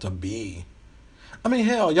 You don't have to be. I mean,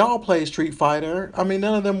 hell, y'all play Street Fighter. I mean,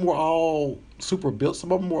 none of them were all super built.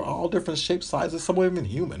 Some of them were all different shapes, sizes. Some were even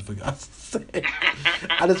human, for God's sake.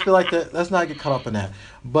 I just feel like that. Let's not get caught up in that.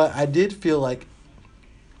 But I did feel like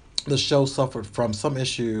the show suffered from some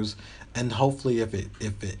issues, and hopefully, if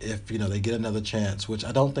they get another chance, which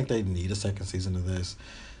I don't think they need a second season of this,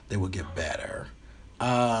 they will get better.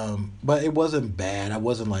 But it wasn't bad. I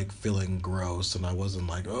wasn't like feeling gross, and I wasn't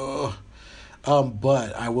like, oh.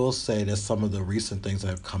 But I will say that some of the recent things that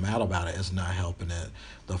have come out about it is not helping it.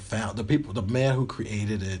 The people, the man who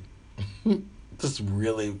created it, just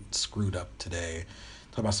really screwed up today.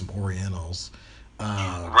 Talk about some Orientals.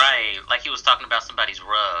 Um, Right, like he was talking about somebody's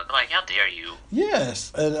rug. Like, how dare you?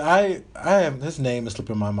 yes, and I am. His name is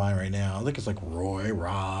slipping my mind right now. I think it's like Roy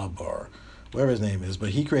Rob or whatever his name is. But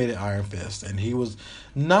he created Iron Fist, and he was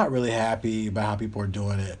not really happy about how people are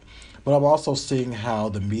doing it. But I'm also seeing how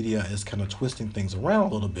the media is kind of twisting things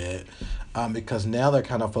around a little bit, because now they're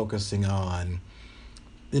kind of focusing on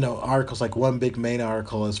articles. Like one big main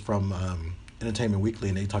article is from Entertainment Weekly,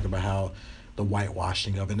 and they talk about how the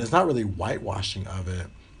whitewashing of it. And it's not really whitewashing of it.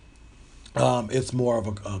 It's more of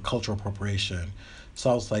a cultural appropriation. So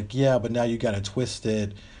I was like, yeah, but now you got to twist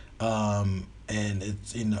it, and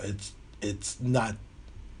it's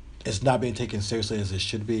not being taken seriously as it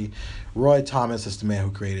should be. Roy Thomas is the man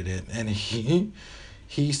who created it, and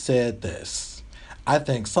he said this. I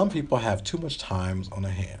think some people have too much time on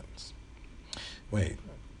their hands. Wait,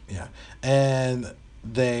 yeah, and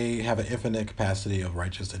they have an infinite capacity of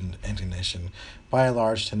righteous indignation. By and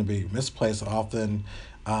large, tend to be misplaced, often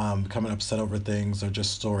becoming upset over things or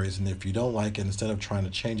just stories. And if you don't like it, instead of trying to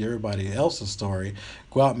change everybody else's story,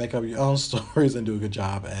 go out and make up your own stories and do a good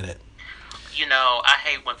job at it. I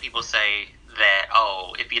hate when people say that,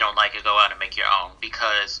 oh, if you don't like it, go out and make your own.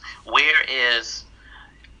 Because where is,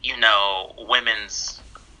 women's,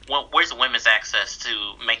 where's women's access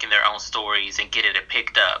to making their own stories and getting it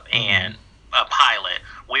picked up Mm-hmm. and a pilot?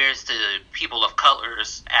 Where's the people of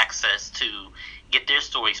color's access to get their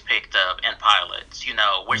stories picked up and pilots?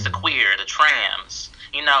 Where's the Mm-hmm. queer, the trans?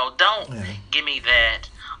 Don't Yeah. give me that,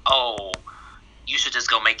 oh, you should just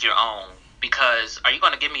go make your own. Because are you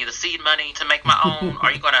going to give me the seed money to make my own?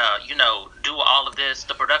 Are you going to, do all of this,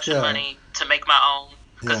 the production Yeah. money to make my own?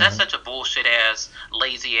 Because that's Yeah. such a bullshit ass,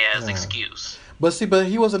 lazy ass Yeah. excuse. But see,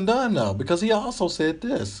 he wasn't done though, because he also said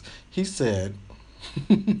this. He said,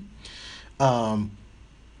 um,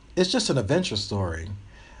 "It's just an adventure story.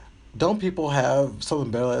 Don't people have something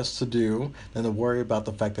better else to do than to worry about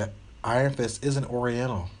the fact that Iron Fist isn't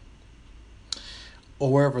Oriental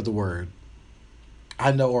or wherever the word?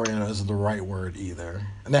 I know Oriental isn't the right word either.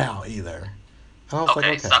 Now either." And I was Okay,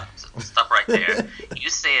 like, stop right there. You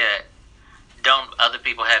said, don't other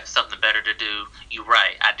people have something better to do? You're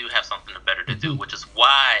right. I do have something better to do, which is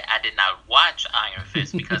why I did not watch Iron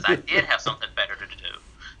Fist, because I did have something better to do.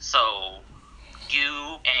 So,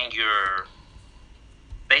 you and your,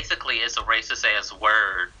 basically, it's a racist ass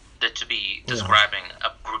word that to be yeah. describing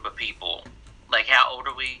a group of people. Like, how old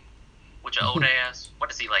are we? With your old ass?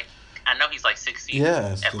 What is he like? I know he's like 60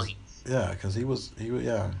 Yes, at least. because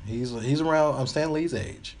yeah, he's around Stan Lee's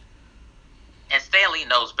age. And Stanley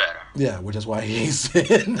knows better. Yeah, which is why he ain't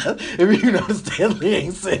saying. If you notice, Stan Lee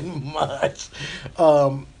ain't saying much.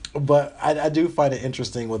 But I do find it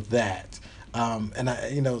interesting with that.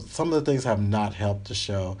 And some of the things have not helped the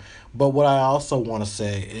show. But what I also want to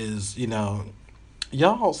say is,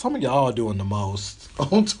 some of y'all are doing the most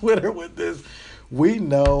on Twitter with this. We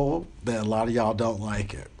know that a lot of y'all don't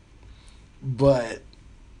like it, but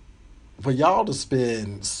for y'all to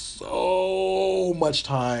spend so much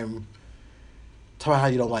time talking about how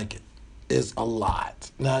you don't like it is a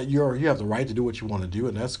lot. Now you have the right to do what you want to do,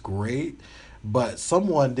 and that's great. But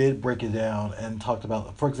someone did break it down and talked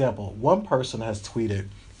about, for example, one person has tweeted,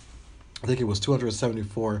 I think it was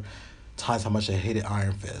 274 times how much they hated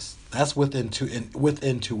Iron Fist. That's within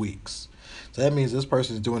 2 weeks. So that means this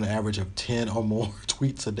person is doing an average of 10 or more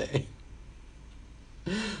tweets a day.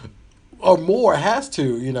 Or more, has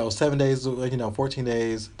to, 7 days, 14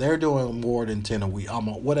 days. They're doing more than 10 a week,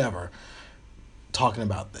 almost, whatever, talking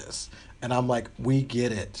about this. And I'm like, we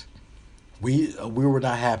get it. We were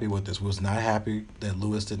not happy with this. We was not happy that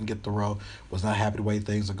Lewis didn't get the role. Was not happy the way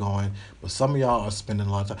things are going. But some of y'all are spending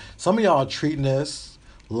a lot of time. Some of y'all are treating this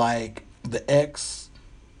like the ex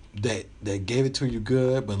that gave it to you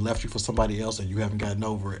good but left you for somebody else and you haven't gotten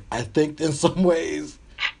over it. I think in some ways,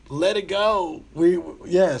 let it go.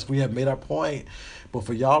 Yes, we have made our point. But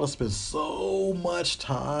for y'all to spend so much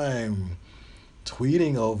time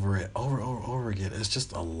tweeting over it over again, it's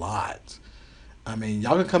just a lot. I mean,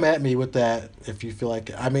 y'all can come at me with that if you feel like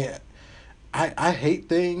it. I mean, I hate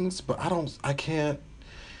things, but I can't.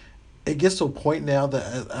 It gets to a point now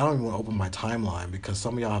that I don't even want to open my timeline because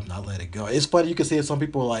some of y'all have not let it go. It's funny, you can see it. Some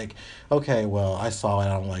people are like, okay, well, I saw it,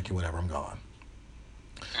 I don't like it, whatever, I'm gone.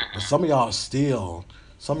 But some of y'all still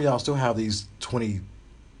have these 20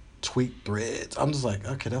 tweet threads. I'm just like,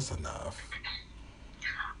 okay, that's enough.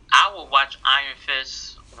 I will watch Iron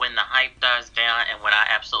Fist when the hype dies down and when I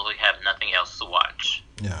absolutely have nothing else to watch.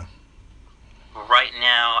 Yeah. right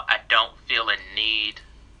now, I don't feel a need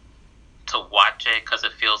to watch it because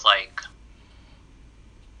it feels like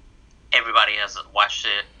everybody has watched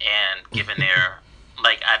it and given their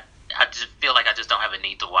like I just feel like I just don't have a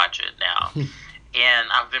need to watch it now. And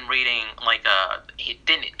I've been reading like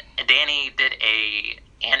Danny did a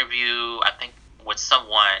interview I think with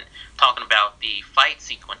someone talking about the fight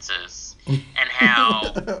sequences and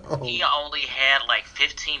how he only had like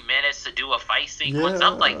 15 minutes to do a fight sequence. Yeah.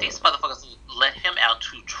 I'm like, these motherfuckers let him out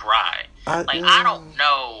to dry. I Yeah. don't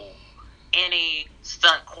know any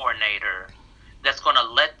stunt coordinator that's gonna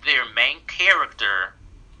let their main character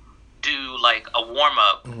do like a warm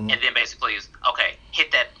up and then basically is okay,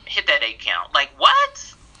 hit that 8 count. Like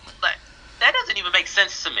what? Like that doesn't even make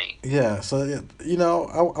sense to me. Yeah, so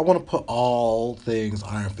I want to put all things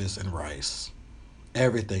Iron Fist in rice,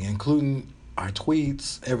 everything, including our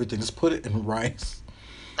tweets, everything. Just put it in rice.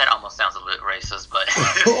 That almost sounds a little racist, but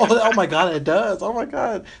Oh my god, it does. Oh my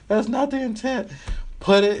god, that's not the intent.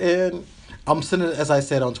 Put it in. I'm sending it, as I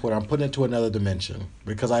said on Twitter. I'm putting it to another dimension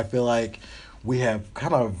because I feel like we have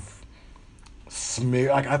kind of smear.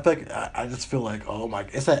 Like I think I just feel like oh my,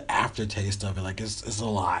 it's that aftertaste of it. Like it's a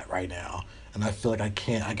lot right now, and I feel like I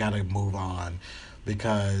can't. I gotta move on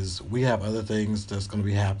because we have other things that's gonna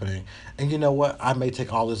be happening. And you know what? I may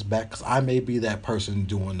take all this back because I may be that person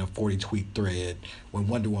doing the 40 tweet thread when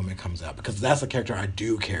Wonder Woman comes out because that's a character I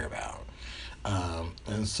do care about.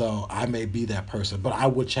 And so I may be that person, but I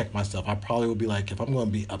would check myself. I probably would be like, if I'm going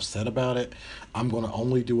to be upset about it, I'm going to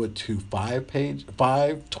only do it to 5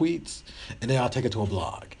 tweets, and then I'll take it to a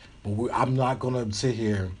blog. But I'm not going to sit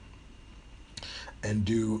here and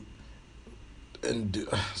do.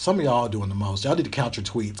 Some of y'all are doing the most. Y'all need to count your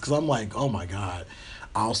tweets because I'm like, oh my god.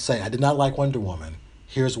 I'll say I did not like Wonder Woman.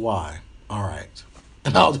 Here's why. All right,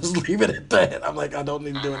 and I'll just leave it at that. I'm like, I don't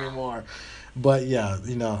need to do anymore. But yeah,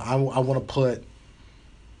 I want to put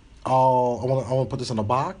I want to put this in a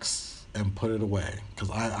box and put it away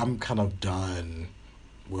because I'm kind of done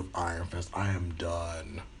with Iron Fist. I am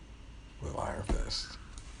done with Iron Fist.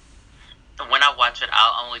 when I watch it,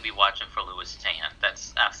 I'll only be watching for Louis Tan.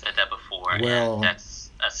 I've said that before, Well, and that's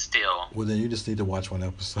still. Well, then you just need to watch one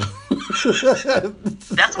episode.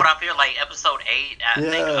 That's what I feel like. Episode 8, I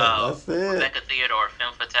think that's it. Rebecca Theodore,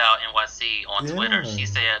 Femme Fatale NYC on Twitter, she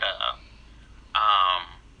said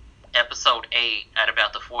episode 8 at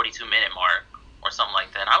about the 42-minute mark or something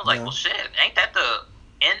like that. And I was like, well, shit, ain't that the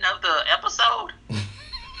end of the episode?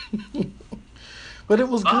 But it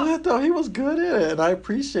was good, though. He was good in it, and I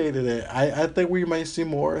appreciated it. I think we may see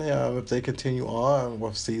more of him if they continue on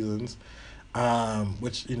with seasons,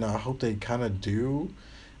 which, I hope they kind of do,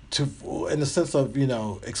 in the sense of,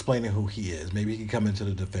 explaining who he is. Maybe he can come into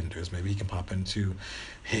the Defenders. Maybe he can pop into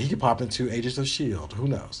Agents of S.H.I.E.L.D. Who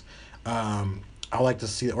knows? I like to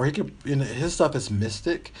see it. Or he could, his stuff is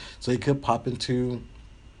mystic, so he could pop into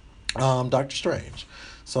Doctor Strange.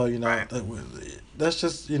 So, Right. that's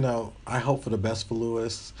just, I hope for the best for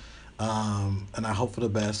Lewis. And I hope for the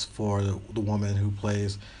best for the woman who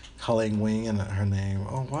plays Colleen Wing, and her name,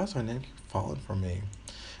 why is her name falling from me?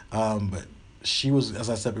 But she was, as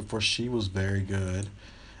I said before, she was very good.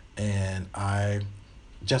 And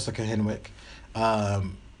Jessica Henwick,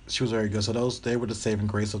 she was very good. So they were the saving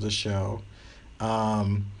grace of the show.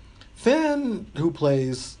 Finn, who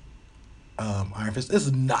plays Iron Fist,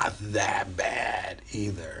 is not that bad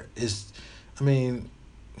either. He's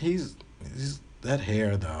that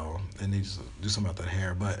hair though. They need to do something about that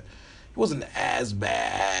hair, but it wasn't as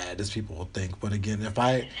bad as people would think. But again,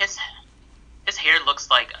 His hair looks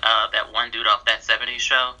like that one dude off that 70s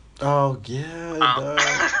show. Oh yeah, it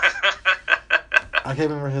does. I can't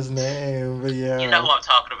remember his name, but yeah. You know who I'm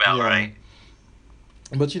talking about, Yeah. right?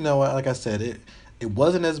 But you know what? Like I said, it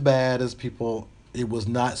wasn't as bad as people. It was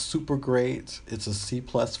not super great. It's a C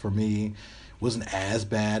plus for me. It wasn't as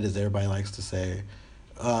bad as everybody likes to say.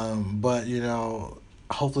 But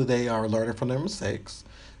hopefully they are learning from their mistakes,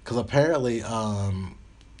 because apparently,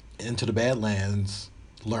 Into the Badlands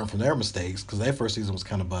learned from their mistakes because their first season was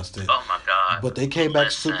kind of busted. Oh my god! But they came back.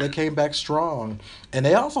 Listen. They came back strong, and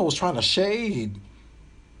they also was trying to shade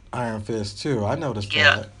Iron Fist too. I noticed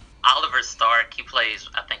Yeah. that. Oliver Stark, he plays,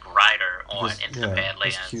 I think, Ryder on Into the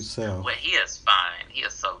Badlands. His cute self. Well, he is fine. He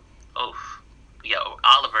is so. Oof. Yeah,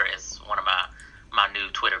 Oliver is one of my new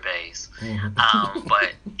Twitter bays. Mhm.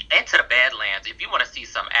 But Into the Badlands, if you want to see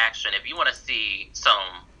some action, if you want to see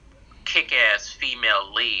some kick-ass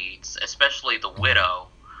female leads, especially the Widow,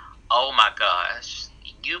 oh my gosh,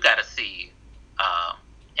 you got to see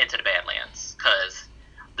Into the Badlands, because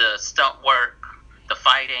the stunt work, the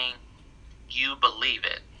fighting, you believe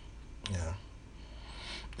it. Yeah.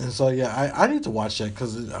 And so yeah, I need to watch that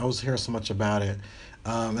because I was hearing so much about it,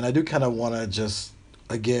 and I do kind of want to just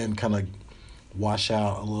again kind of wash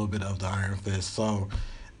out a little bit of the Iron Fist. So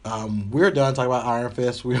we're done talking about Iron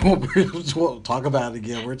Fist. We won't talk about it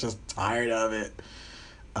again. We're just tired of it.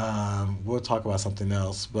 We'll talk about something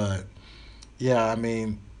else. But yeah, I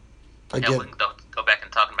mean, Yeah, we again, can go back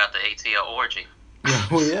and talk about the ATL orgy. yeah,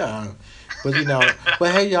 well, yeah. But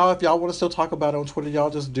but hey, y'all, if y'all want to still talk about it on Twitter, y'all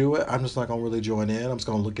just do it. I'm just not gonna really join in. I'm just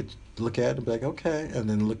gonna look at it and be like, okay, and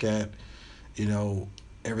then look at you know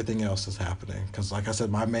everything else that's happening. Because like I said,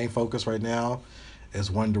 my main focus right now is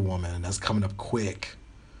Wonder Woman, and that's coming up quick.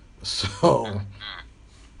 So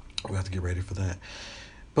we have to get ready for that.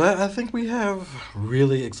 But I think we have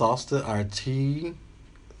really exhausted our tea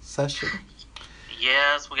session.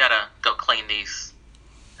 Yes, we gotta go clean these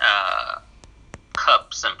uh,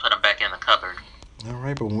 cups and put them back in the cupboard. All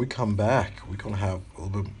right, but when we come back, we're gonna have a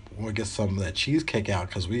little bit. We're gonna get some of that cheesecake out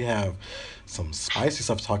because we have some spicy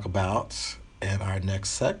stuff to talk about in our next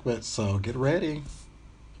segment. So get ready.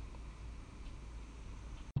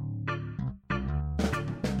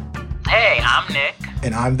 Hey, I'm Nick,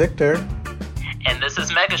 And I'm Victor. and this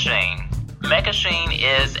is Megashine. Megashine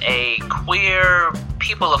is a queer,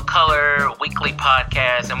 people of color weekly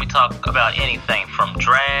podcast, and we talk about anything from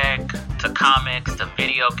drag to comics to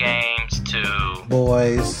video games to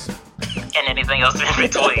Boys. and anything else in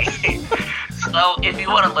between. So if you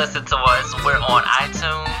want to listen to us, we're on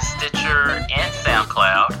iTunes, Stitcher, and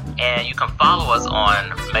SoundCloud, and you can follow us on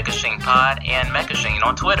Megashine Pod and Megashine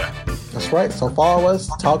on Twitter. That's right. So follow us,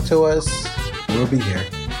 talk to us. We'll be here.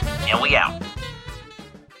 And we out.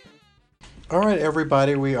 All right,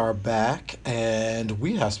 everybody, we are back, and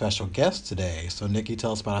we have special guests today. So Nikki,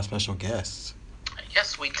 tell us about our special guests.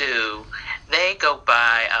 Yes, we do. They go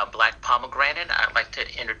by Black Pomegranate. I'd like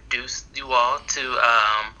to introduce you all to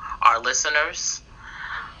our listeners.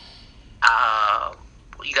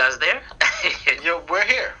 You guys there? Yo, we're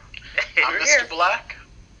here. I'm We're Mr. here. Black.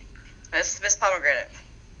 This is Miss Pomegranate.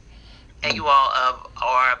 And you all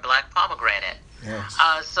are Black Pomegranate. Yes.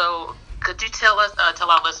 So could you tell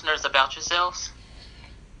our listeners about yourselves?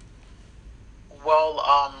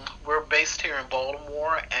 Well, we're based here in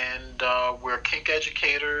Baltimore, and we're kink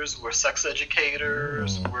educators, we're sex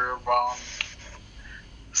educators, we're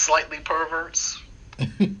slightly perverts.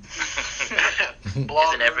 Isn't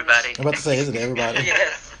everybody? I'm about to say, isn't everybody?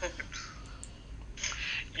 Yes.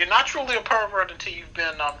 You're not truly a pervert until you've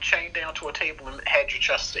been chained down to a table and had your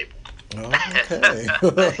chest stapled.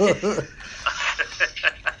 Okay.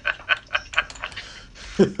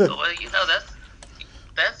 Well,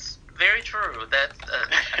 that's very true. That's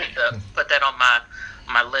I need to put that on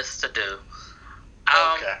my list to do.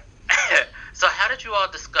 Okay. So, how did you all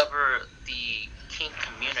discover the kink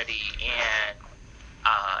community in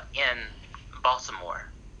Baltimore?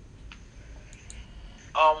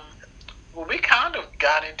 Well, we kind of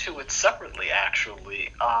got into it separately, actually.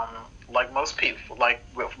 Like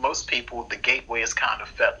with most people, the gateway is kind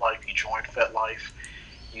of FetLife. You join FetLife,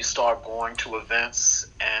 you start going to events,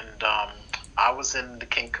 and I was in the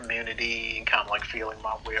kink community and kind of like feeling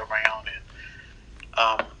my way around,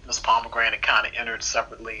 and Miss Pomegranate kind of entered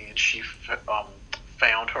separately, and she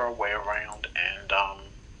found her way around, and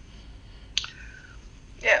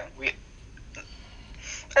Yeah. we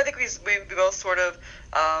I think we both sort of,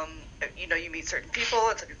 you meet certain people,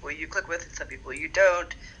 and some people you click with, and some people you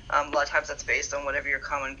don't. A lot of times that's based on whatever your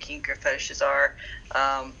common kink or fetishes are,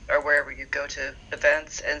 or wherever you go to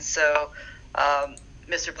events. And so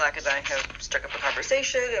Mr. Black and I have struck up a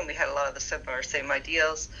conversation, and we had a lot of the same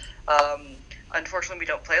ideals. Unfortunately, we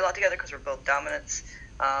don't play a lot together because we're both dominants,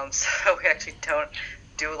 so we actually don't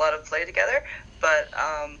do a lot of play together. But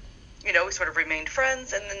we sort of remained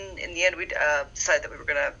friends, and then in the end we decided that we were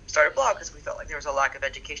going to start a blog because we felt like there was a lack of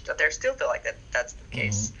education out there. Still feel like that's the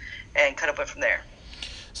case, and kind of went from there.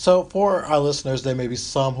 So for our listeners, there may be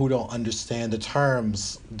some who don't understand the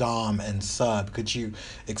terms dom and sub. Could you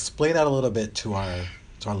explain that a little bit to our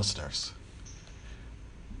listeners?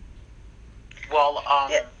 well,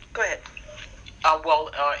 Yeah, go ahead.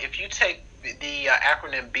 if you take the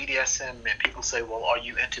acronym BDSM, and people say, well, are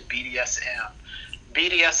you into BDSM?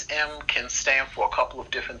 BDSM can stand for a couple of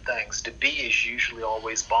different things. The B is usually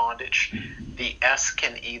always bondage. The S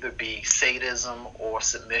can either be sadism or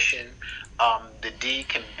submission. The D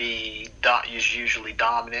can be is usually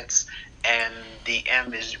dominance, and the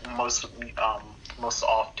M is most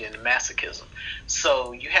often masochism.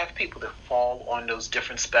 So you have people that fall on those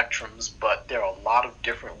different spectrums, but there are a lot of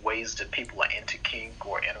different ways that people are into kink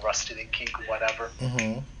or interested in kink or whatever.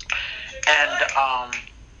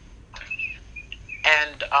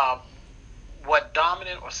 what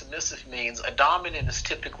dominant or submissive means, a dominant is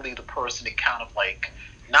typically the person that kind of like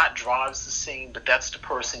not drives the scene, but that's the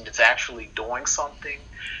person that's actually doing something.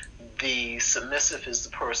 The submissive is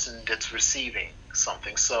the person that's receiving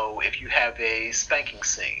something. So if you have a spanking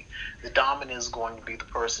scene, the dominant is going to be the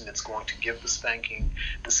person that's going to give the spanking.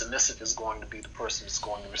 The submissive is going to be the person that's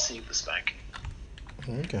going to receive the spanking.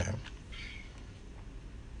 Okay,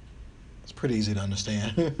 it's pretty easy to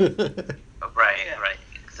understand. Right, Yeah. right,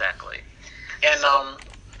 exactly. And So,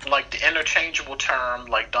 like the interchangeable term,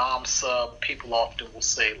 like dom sub, people often will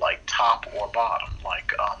say like top or bottom.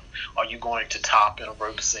 Like, are you going to top in a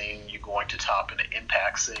rope scene? You're going to top in an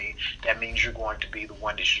impact scene. That means you're going to be the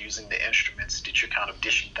one that's using the instruments that you're kind of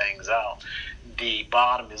dishing things out. The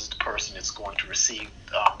bottom is the person that's going to receive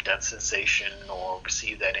that sensation or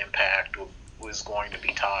receive that impact, or who is going to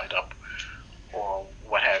be tied up or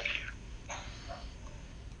what have you.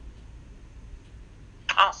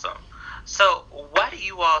 awesome. So, why do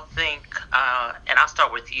you all think, and I'll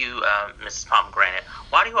start with you, Mrs. Pomegranate,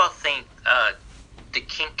 why do you all think the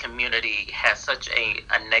kink community has such a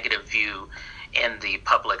negative view in the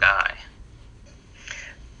public eye?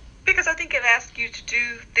 Because I think it asks you to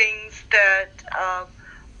do things that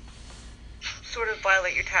sort of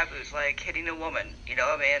violate your taboos, like hitting a woman. You know,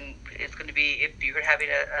 I mean, it's going to be if you're having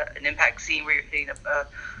an impact scene where you're hitting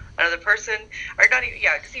another person, or not even,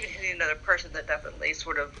 yeah, just even hitting another person, that definitely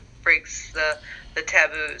sort of breaks the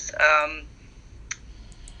taboos.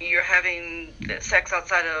 You're having sex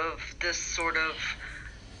outside of this sort of,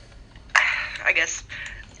 I guess,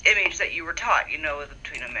 image that you were taught, you know,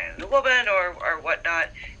 between a man and a woman or whatnot,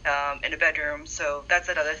 in a bedroom. So that's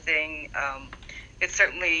another thing. It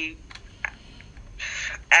certainly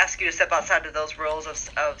asks you to step outside of those roles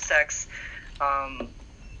of sex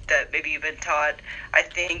that maybe you've been taught. I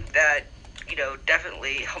think that, you know,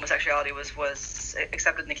 definitely homosexuality was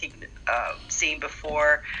accepted in the kink scene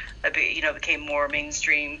before it became more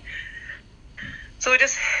mainstream. So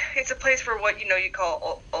it's a place for what, you know, you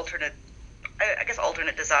call alternate, I guess,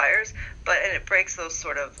 alternate desires, and it breaks those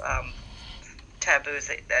sort of taboos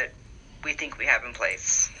that we think we have in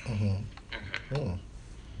place. Hmm. Hmm. Hmm.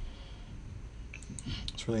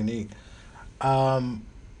 It's really neat. Um,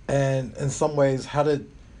 and in some ways, how did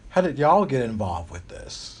y'all get involved with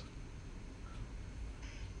this?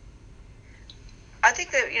 I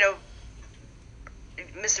think that, you know,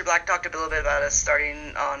 Mr. Black talked a little bit about us starting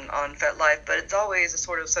on FetLife, but it's always a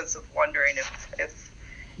sort of sense of wondering if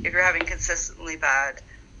you're having consistently bad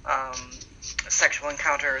sexual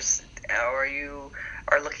encounters, or you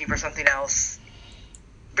are looking for something else.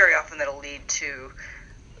 Very often that'll lead to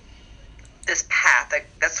this path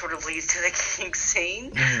that sort of leads to the kink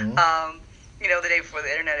scene. Hmm. You know, the day before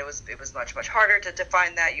the internet, it was much harder to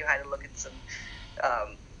find that. You had to look at some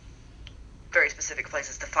um, very specific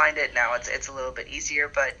places to find it. Now it's a little bit easier,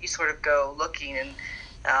 but you sort of go looking, and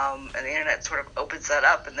the internet sort of opens that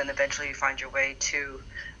up, and then eventually you find your way to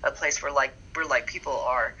a place where like people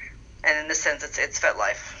are. And in this sense, it's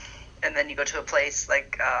FetLife. And then you go to a place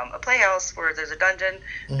like a playhouse where there's a dungeon.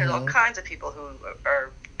 There's all Hmm. kinds of people who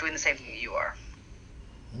are doing the same thing that you are.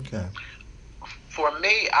 Okay. For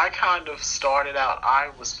me, I kind of started out, I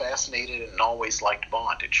was fascinated and always liked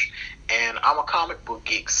bondage. And I'm a comic book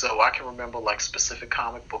geek, so I can remember like specific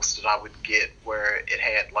comic books that I would get where it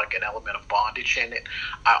had like an element of bondage in it.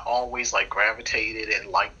 I always like gravitated and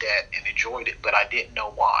liked that and enjoyed it, but I didn't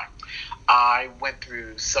know why. I went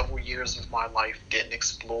through several years of my life, didn't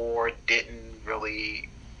explore, didn't really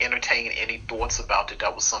entertain any thoughts about it.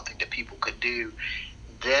 That was something that people could do.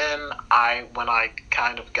 Then when I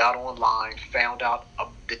kind of got online, found out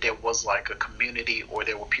that there was like a community or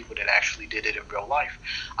there were people that actually did it in real life.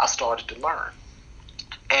 I started to learn,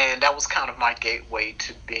 and that was kind of my gateway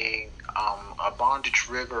to being a bondage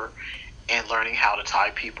rigger and learning how to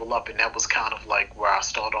tie people up. And that was kind of like where I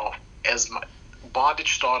started off as my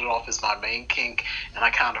bondage started off as my main kink, and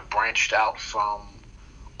I kind of branched out from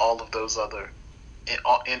all of those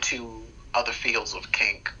into other fields of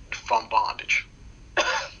kink from bondage.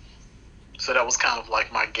 So that was kind of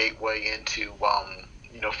like my gateway into,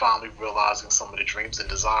 finally realizing some of the dreams and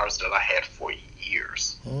desires that I had for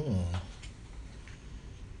years. Hmm.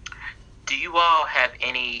 Do you all have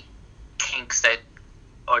any kinks that,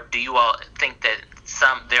 or do you all think that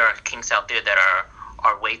there are kinks out there that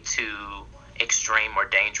are way too extreme or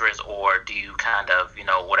dangerous, or do you kind of,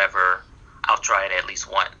 whatever, I'll try it at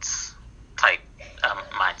least once type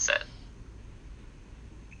mindset?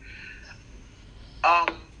 Um,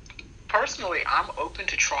 Personally, I'm open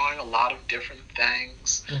to trying a lot of different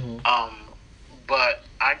things. Hmm. Um, but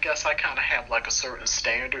I guess I kind of have like a certain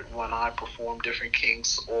standard when I perform different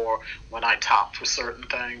kinks or when I top for certain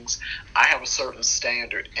things. I have a certain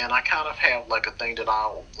standard, and I kind of have like a thing that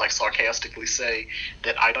I'll like sarcastically say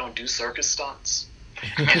that I don't do circus stunts.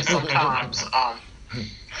 And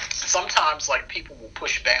sometimes like people will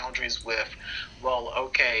push boundaries with, well,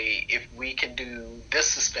 okay, if we can do this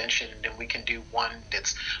suspension, then we can do one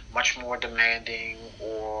that's much more demanding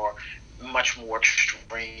or much more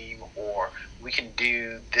extreme, or we can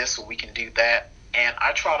do this or we can do that. And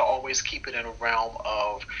I try to always keep it in a realm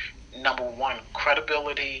of, number one,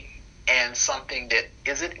 credibility, and something that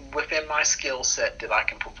isn't within my skill set that I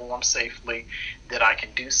can perform safely, that I can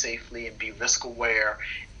do safely and be risk aware,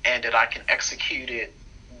 and that I can execute it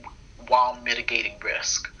while mitigating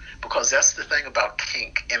risk. Because that's the thing about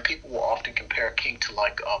kink, and people will often compare kink to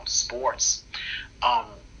like sports. Um,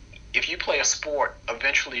 if you play a sport,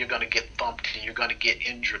 eventually you're going to get thumped and you're going to get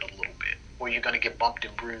injured a little bit, or you're going to get bumped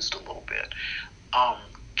and bruised a little bit. Um,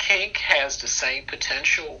 Kink has the same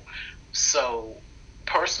potential. So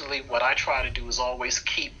personally, what I try to do is always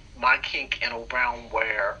keep my kink in a realm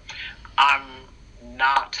where I'm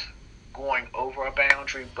not going over a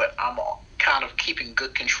boundary, but I'm kind of keeping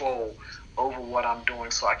good control over what I'm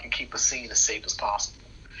doing so I can keep a scene as safe as possible.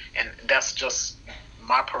 And that's just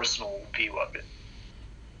my personal view of it.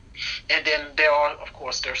 And then of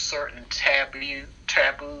course, there's certain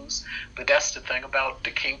taboos, but that's the thing about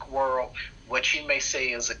the kink world. What you may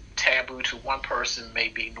say is a taboo to one person may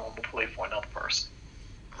be normal play for another person.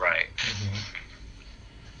 Right. Mm-hmm.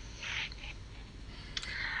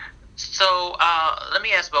 So let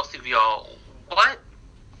me ask both of y'all, what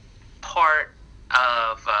part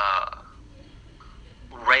of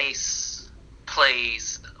race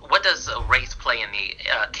plays? What does race play in the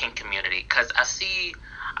kink community? Because I see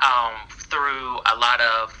through a lot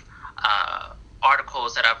of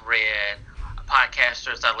articles that I've read,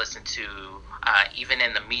 podcasters I listen to, even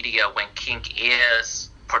in the media, when kink is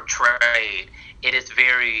portrayed, it is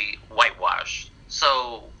very whitewashed.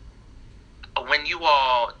 So when you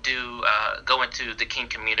all do go into the kink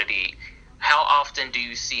community, how often do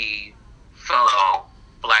you see fellow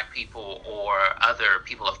black people or other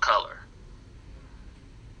people of color?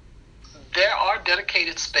 There are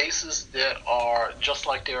dedicated spaces that are just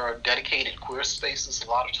like there are dedicated queer spaces. A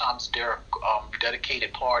lot of times there are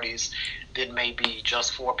dedicated parties that may be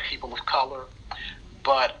just for people of color.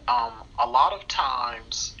 But a lot of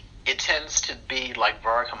times it tends to be like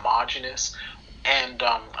very homogenous. And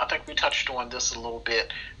I think we touched on this a little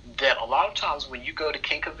bit, that a lot of times when you go to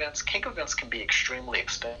kink events can be extremely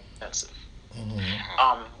expensive.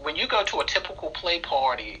 Mm-hmm. When you go to a typical play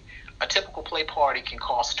party can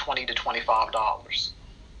cost $20 to $25.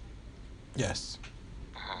 Yes.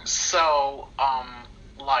 So,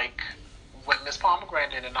 like when Miss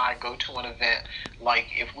Pomegranate and I go to an event, like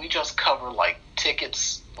if we just cover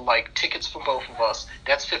tickets for both of us,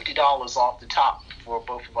 that's $50 off the top for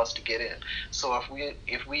both of us to get in. So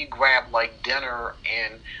if we grab like dinner,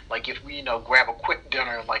 and like if we grab a quick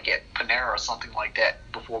dinner like at Panera or something like that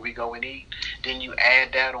before we go and eat, then you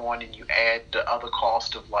add that on, and you add the other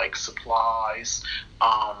cost of like supplies,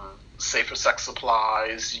 safer sex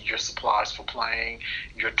supplies, your supplies for playing,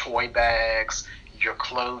 your toy bags, your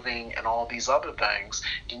clothing, and all these other things,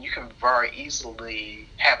 then you can very easily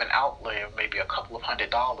have an outlay of maybe a couple of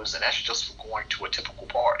 $100, and that's just for going to a typical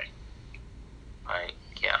party. Right.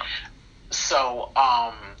 Yeah. So,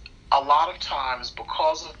 a lot of times,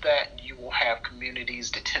 because of that, you will have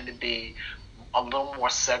communities that tend to be a little more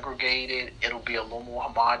segregated. It'll be a little more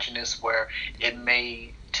homogenous, where it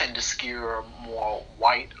may tend to skew more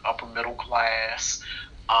white, upper middle class,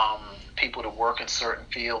 people that work in certain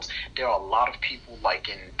fields. There are a lot of people like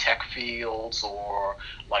in tech fields or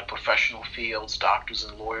like professional fields, doctors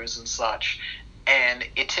and lawyers and such. And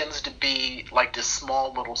it tends to be like this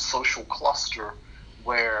small little social cluster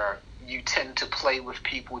where you tend to play with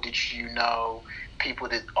people that people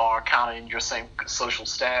that are kind of in your same social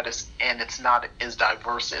status, and it's not as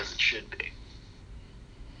diverse as it should be.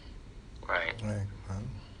 Right. Right.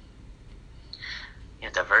 Yeah,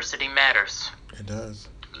 diversity matters. It does.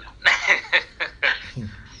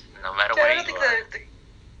 No matter Yeah, where I don't you think are.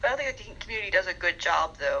 I don't think the kink community does a good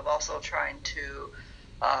job, though, of also trying to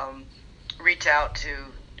reach out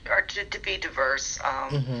to be diverse.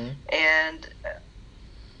 And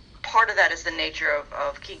part of that is the nature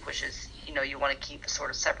of kink, which is, you want to keep sort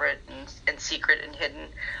of separate and secret and hidden.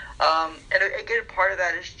 And a good part of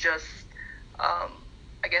that is just,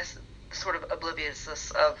 I guess, sort of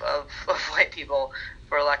obliviousness of white people,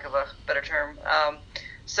 for lack of a better term.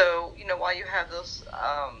 So, while you have those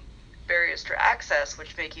barriers to access,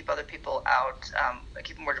 which may keep other people out,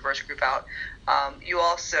 keep a more diverse group out. You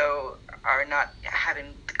also are not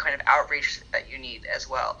having the kind of outreach that you need as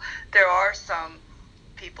well. There are some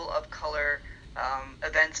people of color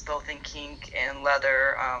events both in kink and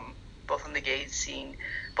leather, both in the gay scene,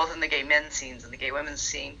 both in the gay men's scenes and the gay women's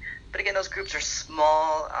scene. But again, those groups are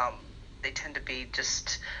small. They tend to be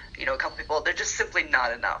just, a couple people. They're just simply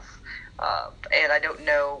not enough. And I don't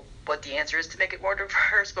know what the answer is to make it more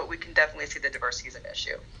diverse, but we can definitely see that diversity is an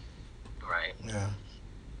issue. Right. Yeah.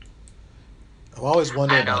 I've always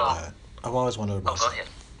wondered about that. I've always wondered about go that. ahead.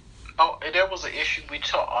 Oh, and there was an issue we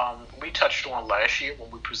touched on last year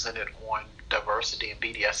when we presented on diversity and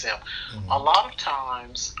BDSM. A lot of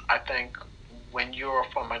times, I think when you're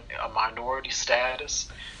from a minority status,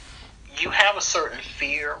 you have a certain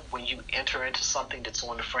fear when you enter into something that's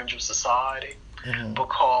on the fringe of society,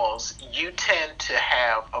 because you tend to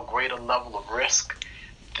have a greater level of risk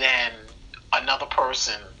than another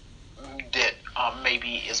person that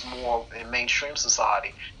maybe is more in mainstream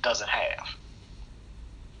society doesn't have.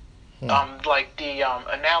 Like the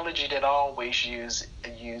analogy that I always use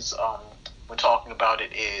when talking about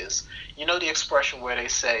it is, the expression where they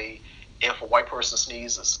say, if a white person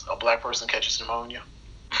sneezes, a black person catches pneumonia.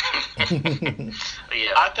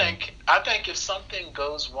 Yeah. I think if something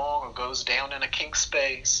goes wrong or goes down in a kink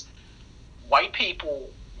space, white people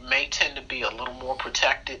may tend to be a little more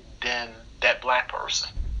protected than that black person.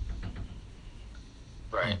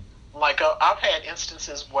 Right. Like I've had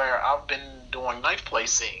instances where I've been doing knife play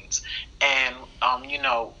scenes, and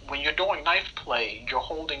when you're doing knife play, you're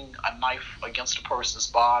holding a knife against a person's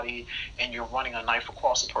body, and you're running a knife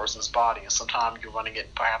across a person's body, and sometimes you're running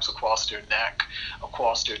it perhaps across their neck,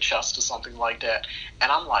 across their chest, or something like that.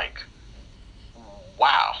 And I'm like,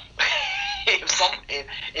 wow. If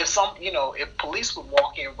police would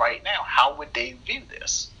walk in right now, how would they view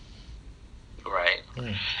this? Right.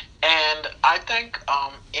 And I think,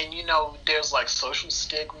 there's like social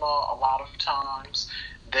stigma a lot of times.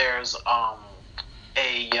 There's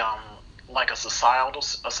like a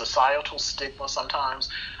societal stigma sometimes.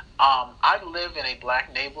 I live in a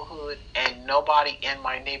black neighborhood, and nobody in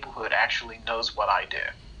my neighborhood actually knows what I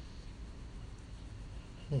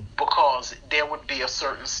do, because there would be a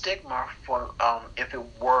certain stigma for if it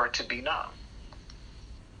were to be known.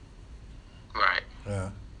 Right. Yeah.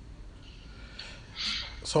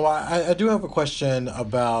 So I do have a question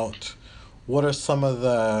about what are some of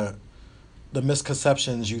the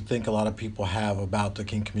misconceptions you think a lot of people have about the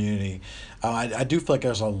kink community. I do feel like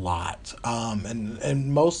there's a lot,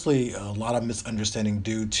 and mostly a lot of misunderstanding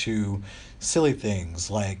due to silly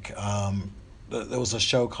things like there was a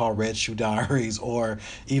show called Red Shoe Diaries, or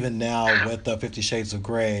even now with the 50 Shades of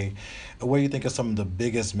Grey. What do you think are some of the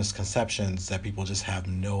biggest misconceptions that people just have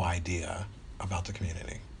no idea about the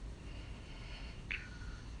community?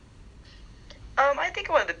 I think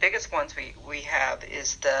one of the biggest ones we have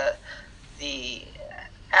is the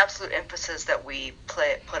absolute emphasis that we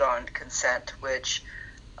put on consent, which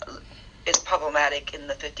is problematic in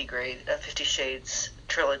the 50 Shades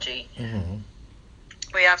trilogy.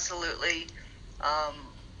 We absolutely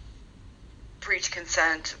preach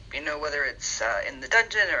consent, whether it's in the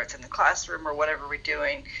dungeon or it's in the classroom or whatever we're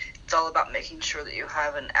doing. It's all about making sure that you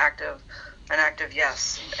have an active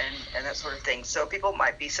yes and that sort of thing. So people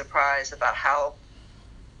might be surprised about how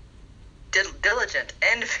diligent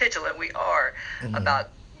and vigilant we are about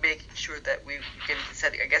making sure that we get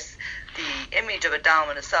consent. I guess the image of a dom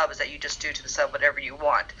and a sub is that you just do to the sub whatever you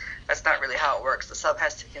want. That's not really how it works. The sub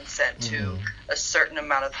has to consent to a certain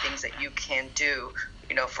amount of things that you can do,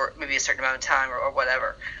 for maybe a certain amount of time or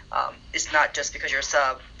whatever. It's not just because you're a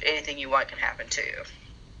sub, anything you want can happen to you.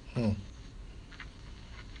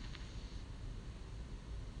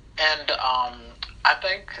 And I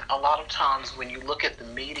think a lot of times when you look at the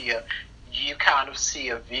media, you kind of see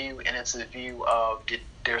a view, and it's a view of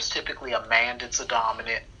there's typically a man that's a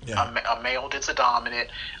dominant, a male that's a dominant,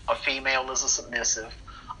 a female is a submissive.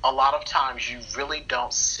 A lot of times you really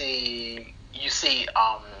don't see, you see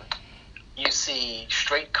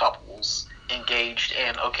straight couples engaged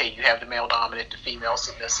in, okay, you have the male dominant, the female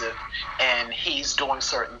submissive, and he's doing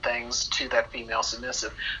certain things to that female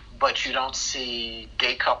submissive. But you don't see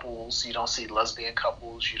gay couples, you don't see lesbian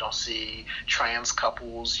couples, you don't see trans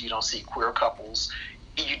couples, you don't see queer couples.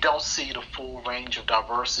 You don't see the full range of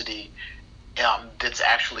diversity that's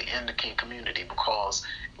actually in the kink community, because,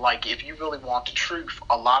 like, if you really want the truth,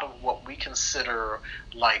 a lot of what we consider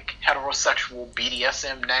like heterosexual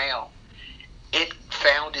BDSM now, it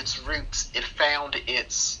found its roots, it found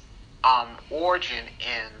its origin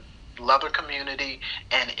in leather community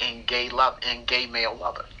and in gay male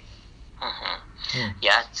leather.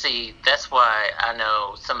 Yeah, see, that's why I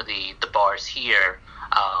know some of the bars here.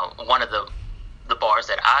 One of the bars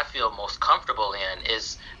that I feel most comfortable in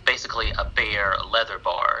is basically a bare leather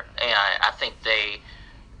bar, and I think they're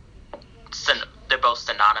both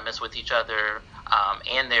synonymous with each other,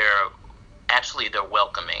 and they're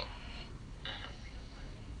welcoming.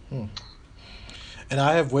 Hmm. And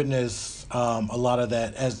I have witnessed a lot of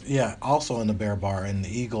that as yeah, also in the Bear Bar in the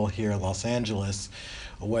Eagle here in Los Angeles,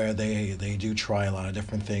 where they do try a lot of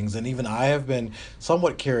different things. And even I have been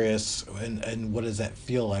somewhat curious, and what does that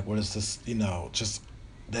feel like? What is this, just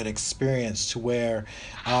that experience to where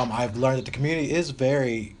I've learned that the community is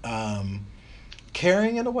very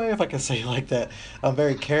caring in a way, if I can say it like that. I'm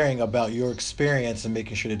very caring about your experience and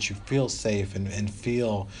making sure that you feel safe and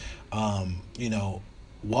feel, you know,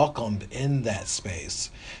 welcomed in that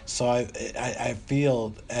space. So I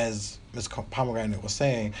feel, as Ms. Pomegranate was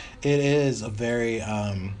saying, it is a very,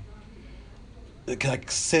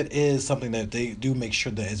 like sit is something that they do make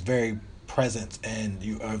sure that is very present and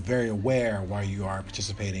you are very aware while you are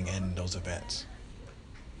participating in those events.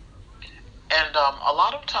 And a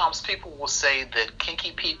lot of times people will say that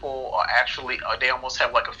kinky people are actually, they almost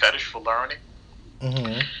have like a fetish for learning.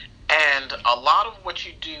 Mm-hmm. And a lot of what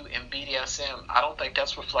you do in BDSM, I don't think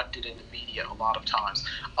that's reflected in the media a lot of times.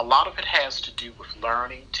 A lot of it has to do with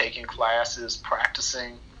learning, taking classes,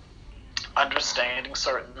 practicing, understanding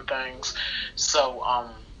certain things. So,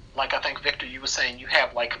 like I think Victor, you were saying you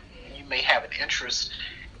may have an interest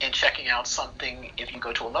in checking out something if you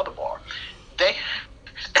go to another bar. They,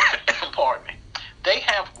 pardon me, they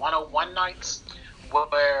have 101 nights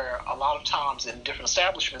where a lot of times in different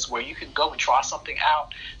establishments where you can go and try something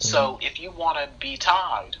out. Mm-hmm. So if you want to be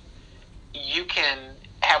tied, you can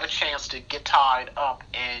have a chance to get tied up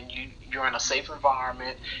and you're in a safe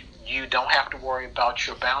environment. You don't have to worry about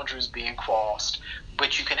your boundaries being crossed,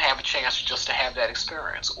 but you can have a chance just to have that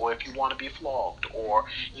experience. Or if you want to be flogged, or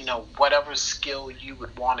whatever skill you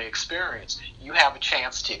would want to experience, you have a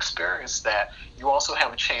chance to experience that. You also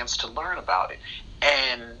have a chance to learn about it,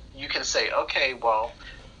 and you can say, okay, well,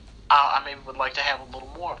 I maybe would like to have a little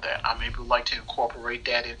more of that. I maybe would like to incorporate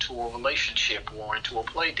that into a relationship or into a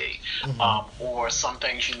play date. Mm-hmm. Or some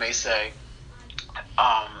things you may say,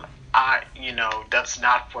 that's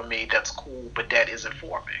not for me, that's cool, but that isn't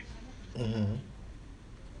for me. Mm-hmm.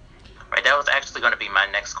 Right, that was actually going to be my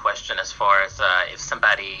next question as far as if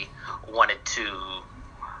somebody wanted to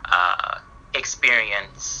uh,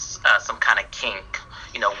 experience some kind of kink,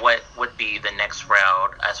 what would be the next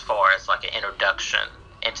route as far as like an introduction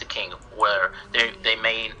into kink, where they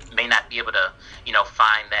may not be able to,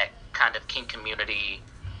 find that kind of kink community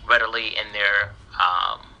readily in their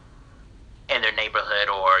neighborhood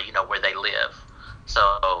or where they live.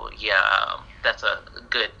 So yeah, that's a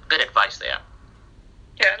good advice there.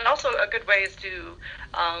 Yeah, and also a good way is to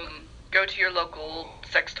go to your local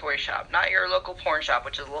sex toy shop, not your local porn shop,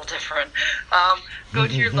 which is a little different. Go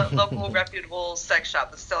to your local reputable sex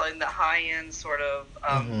shop that's selling the high-end sort of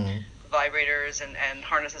Mm-hmm. vibrators and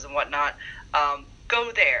harnesses and whatnot.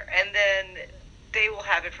 Go there, and then they will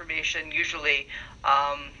have information usually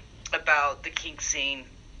about the kink scene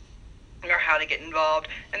or how to get involved,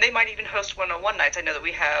 and they might even host one-on-one nights. I know that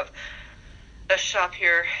we have a shop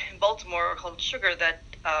here in Baltimore called Sugar that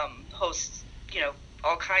hosts,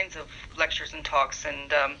 all kinds of lectures and talks,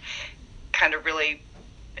 and kind of really,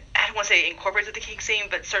 I don't want to say incorporates the kink scene,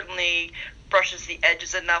 but certainly brushes the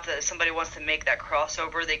edges enough that if somebody wants to make that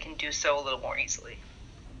crossover, they can do so a little more easily.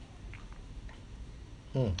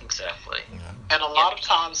 Exactly. Yeah. And a lot of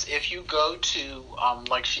times, if you go to,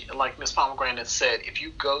 like Miss Pomegranate said, if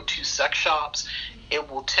you go to sex shops,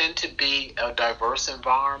 it will tend to be a diverse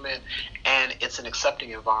environment, and it's an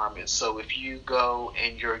accepting environment. So if you go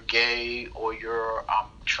and you're gay or you're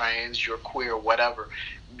trans, you're queer, whatever,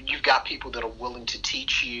 you've got people that are willing to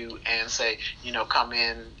teach you and say, come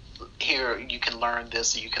in here, you can learn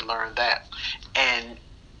this or you can learn that, and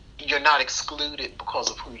you're not excluded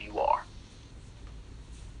because of who you are.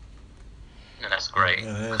 And that's great.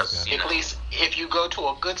 Yeah, that's 'cause, good. At least if you go to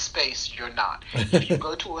a good space, you're not. If you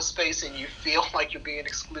go to a space and you feel like you're being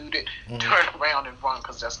excluded, Mhm. turn around and run,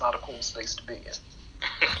 because that's not a cool space to be in.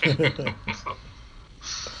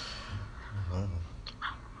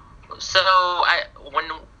 So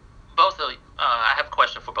when I have a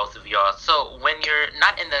question for both of y'all. So when you're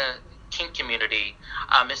not in the kink community,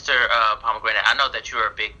 Mr. Pomegranate, I know that you're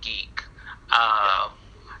a big geek.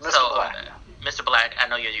 Mr. So, Black. Mr. Black, I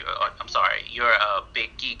know I'm sorry, you're a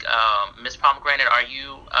big geek. Miss Pomegranate, are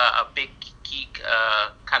you a big geek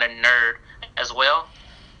kind of nerd as well?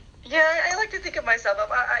 Yeah, I like to think of myself.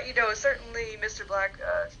 Certainly Mr. Black,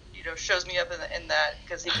 shows me up in that,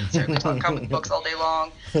 because he can certainly talk comic books all day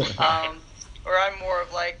long. Or I'm more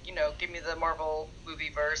of like, give me the Marvel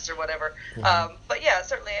movie verse or whatever. But yeah,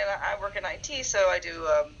 certainly, and I work in IT, so I do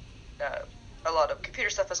a lot of computer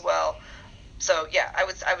stuff as well. So yeah, I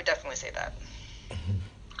would definitely say that.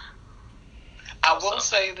 I will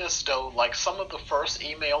say this though, like some of the first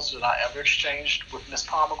emails that I ever exchanged with Miss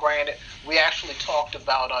Pomegranate, we actually talked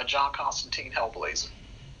about John Constantine Hellblazer.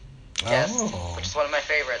 Yes, Oh. which is one of my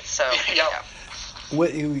favorites. So Yeah.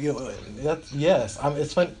 What yes.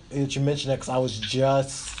 It's funny that you mentioned that, because I was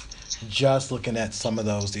just looking at some of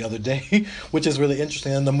those the other day, which is really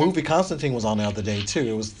interesting. And the movie Constantine was on the other day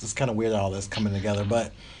too. It's kind of weird all this coming together,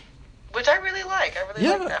 but which I really like. I really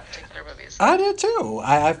Yeah. like that particular movie. I did too.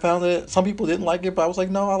 I found it. Some people didn't like it, but I was like,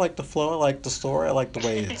 no, I like the flow. I like the story. I like the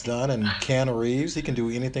way it's done. And Keanu Reeves, he can do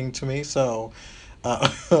anything to me. So,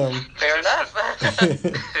 Fair enough.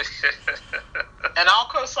 And I'll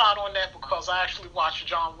co-sign on that because I actually watched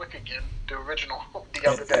John Wick again, the original, the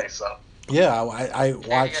other day. So yeah, I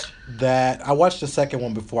watched that. I watched the second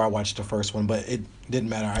one before I watched the first one, but it didn't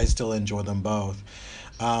matter. I still enjoy them both.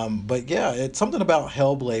 But yeah, it's something about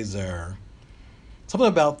Hellblazer. Something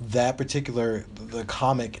about that particular the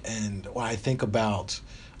comic, and when I think about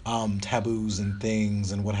taboos and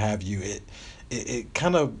things and what have you, it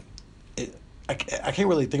kind of I can't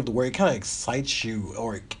really think of the word. It kind of excites you,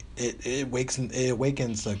 or it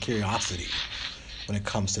awakens a curiosity when it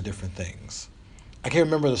comes to different things. I can't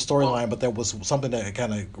remember the storyline, but there was something that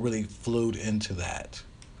kind of really flowed into that.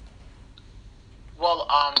 well,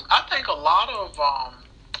 I think a lot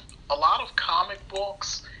of comic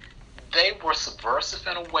books, they were subversive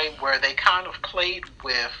in a way where they kind of played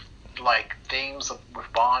with like themes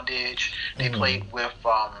with bondage. They played with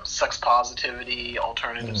sex positivity,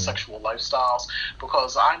 alternative sexual lifestyles.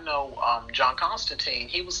 Because I know John Constantine,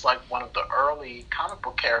 he was like one of the early comic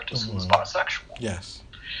book characters who was bisexual. Yes.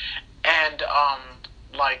 And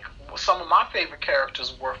like some of my favorite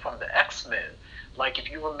characters were from the X-Men. Like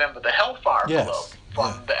if you remember the Hellfire Yes.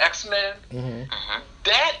 Club from the X-Men,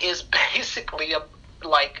 that is basically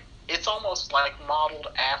it's almost like modeled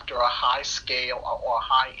after a high scale or a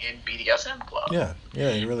high end BDSM club. Yeah,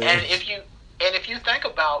 it really And is. if you think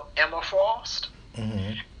about Emma Frost,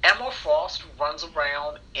 Emma Frost runs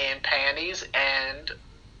around in panties and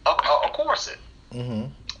a corset.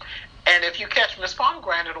 And if you catch Miss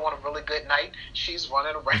Pomegranate on a really good night, she's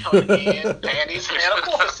running around in panties and a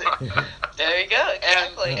corset. There you go.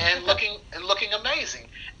 Exactly. And looking amazing.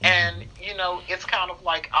 And it's kind of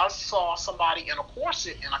like I saw somebody in a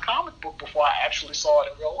corset in a comic book before I actually saw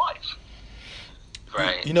it in real life.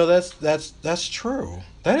 Right. That's true.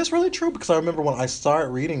 That is really true, because I remember when I started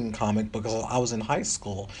reading comic books, I was in high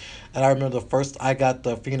school, and I remember I got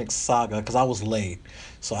the Phoenix Saga because I was late,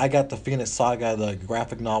 so I got the Phoenix Saga, the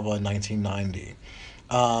graphic novel, in 1990,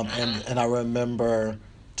 and I remember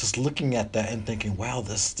just looking at that and thinking, wow,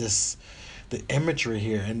 the imagery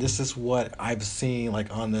here, and this is what I've seen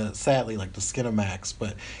like on the sadly like the Skinamax,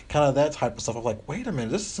 but kind of that type of stuff. I'm like, wait a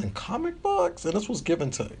minute, this is in comic books, and this was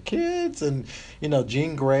given to kids. And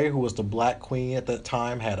Jean Grey, who was the Black Queen at that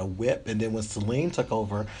time, had a whip, and then when Celine took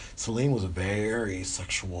over, Celine was very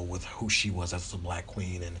sexual with who she was as the Black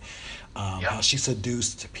Queen, and how she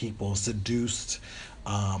seduced people,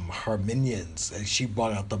 her minions, and she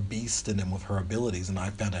brought out the beast in them with her abilities, and I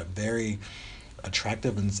found that very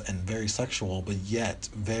attractive and very sexual, but yet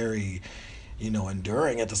very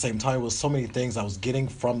enduring at the same time. It was so many things I was getting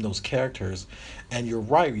from those characters. And you're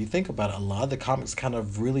right, when you think about it, a lot of the comics kind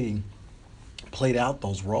of really played out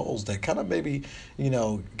those roles that kind of maybe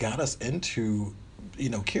got us into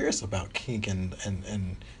curious about kink and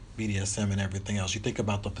BDSM and everything else. You think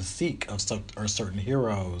about the physique of certain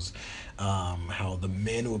heroes, how the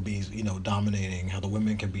men would be, dominating, how the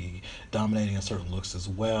women can be dominating in certain looks as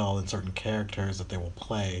well, and certain characters that they will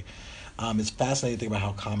play. It's fascinating to think about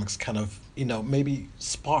how comics kind of, maybe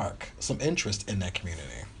spark some interest in that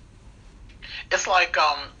community. It's like,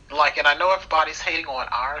 and I know everybody's hating on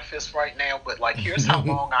Iron Fist right now, but like, here's how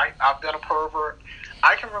long I've been a pervert.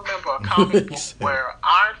 I can remember a comic book where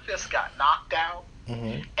Iron Fist got knocked out,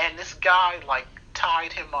 and this guy like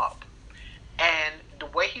tied him up, and the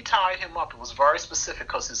way he tied him up, it was very specific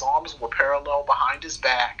because his arms were parallel behind his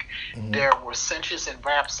back. There were cinches and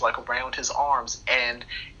wraps like around his arms, and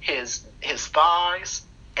his thighs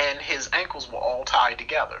and his ankles were all tied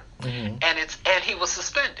together. And he was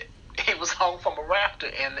suspended. He was hung from a rafter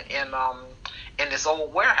in this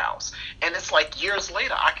old warehouse. And it's like years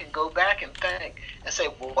later, I can go back and think and say,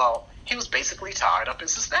 well, he was basically tied up and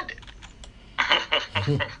suspended.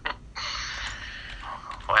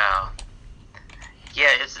 Wow. Yeah,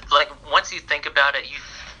 it's like once you think about it,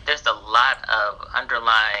 there's a lot of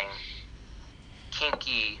underlying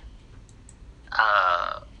kinky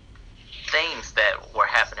uh, things that were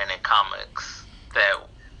happening in comics that,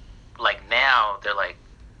 like, now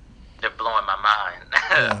they're blowing my mind.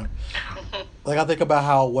 Yeah. Like I think about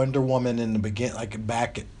how Wonder Woman in the begin, like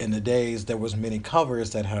back in the days, there was many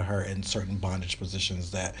covers that had her in certain bondage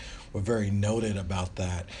positions that were very noted about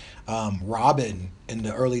that. Robin in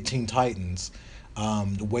the early Teen Titans,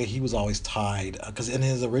 the way he was always tied, because in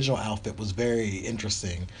his original outfit was very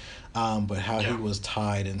interesting, but how he Yeah. was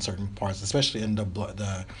tied in certain parts, especially in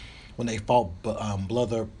the when they fought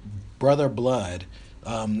Brother Blood,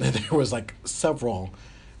 there was like several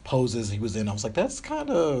poses he was in. I was like, that's kind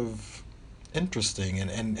of interesting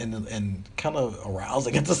and kind of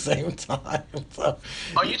arousing at the same time. So,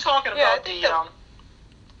 Are you talking Yeah, I about think the that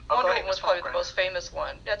Oh, go Wonder ahead, Woman was Miss probably the Malmgren. most famous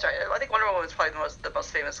one. That's right. I think Wonder Woman was probably the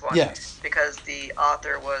most famous one yes. because the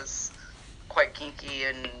author was quite kinky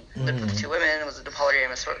and lived with Hmm. two women. It was a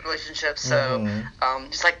polyamorous relationship, so Hmm.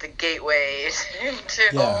 just like the gateway into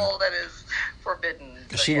Yeah. all that is forbidden.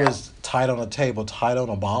 So, She yeah. was tied on a table, tied on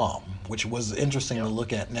a bomb, which was interesting to Yep.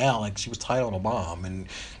 look at now. Like she was tied on a bomb and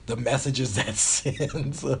the messages that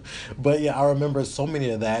sends. But yeah, I remember so many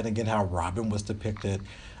of that. And again, how Robin was depicted.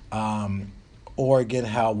 Um, or again,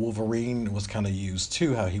 how Wolverine was kind of used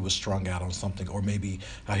too, how he was strung out on something, or maybe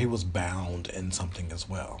how he was bound in something as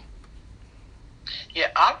well. Yeah,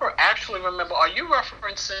 actually remember. Are you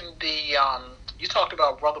referencing the? You talked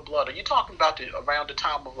about Brother Blood. Are you talking about around the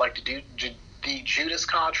time of like the Judas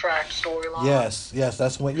Contract storyline? Yes, yes,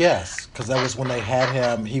 that's when, yes, because that was when they had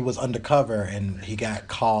him. He was undercover and he got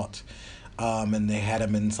caught, and they had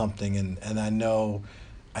him in something. And I know,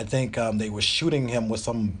 I think they were shooting him with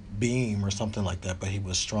some beam or something like that, but he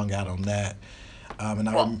was strung out on that.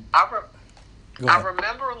 And Well, go I ahead.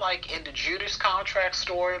 remember like in the Judas Contract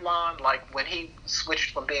storyline, like when he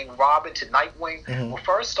switched from being Robin to Nightwing. Hmm. Well,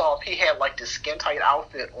 first off, he had like this skin tight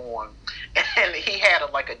outfit on, and he had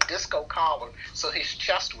like a disco collar, so his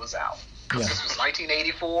chest was out because Yeah, this was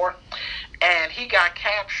 1984, and he got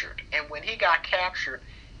captured. And when he got captured,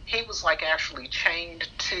 he was like actually chained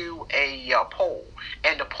to a pole,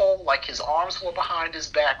 and the pole, like his arms were behind his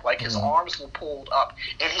back, like his hmm, arms were pulled up,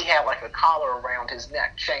 and he had like a collar around his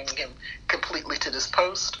neck, chaining him completely to this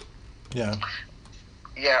post. yeah,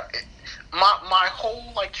 Yeah, my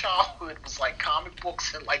whole like childhood was like comic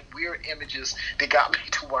books and like weird images that got me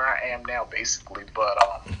to where I am now, basically. But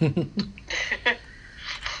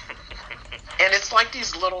and it's like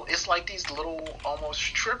these little almost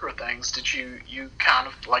trigger things that you kind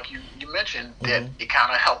of like you mentioned that hmm. it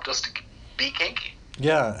kind of helped us to be kinky.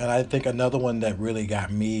 Yeah, and I think another one that really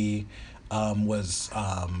got me was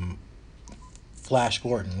Flash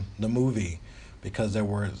Gordon, the movie, because there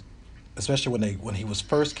were, especially when he was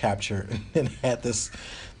first captured and had this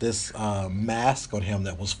mask on him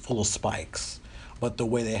that was full of spikes, but the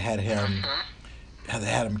way Hmm. they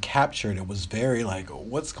had him captured, it was very like,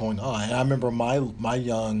 what's going on? And I remember my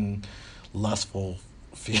young lustful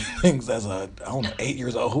feelings as a, I don't know, 8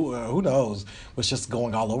 years old, who knows, was just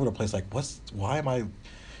going all over the place. Like, why am I,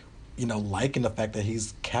 liking the fact that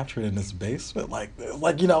he's captured in this basement? I was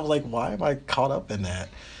like, why am I caught up in that?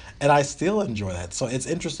 And I still enjoy that. So it's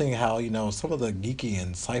interesting how, some of the geeky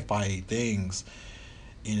and sci-fi things,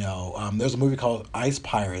 there's a movie called Ice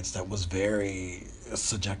Pirates that was very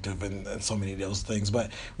subjective and so many of those things. But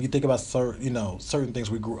when you think about certain things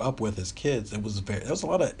we grew up with as kids, there was a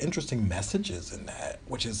lot of interesting messages in that,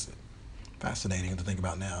 which is fascinating to think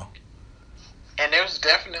about now. And there's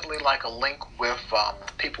definitely like a link with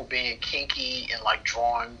people being kinky and like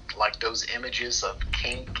drawing like those images of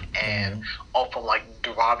kink and Hmm. often like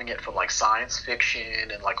deriving it from like science fiction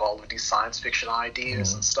and like all of these science fiction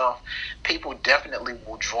ideas Hmm. and stuff. People definitely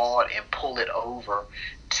will draw it and pull it over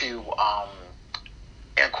to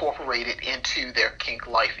incorporate it into their kink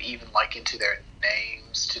life, even like into their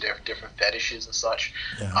names, to their different fetishes and such.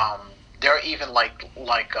 Yeah. There are even like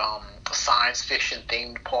science fiction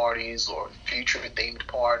themed parties or future themed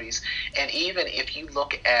parties, and even if you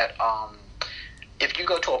look at if you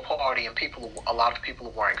go to a party and a lot of people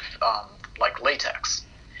are wearing like latex,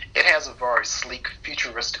 it has a very sleek,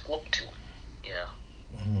 futuristic look to it. Yeah.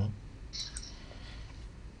 Hmm.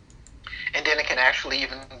 And then it can actually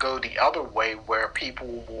even go the other way where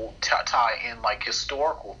people will tie in like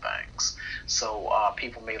historical things. So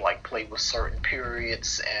people may like play with certain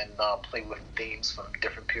periods and play with themes from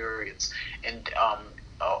different periods and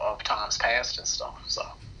of times past and stuff. So,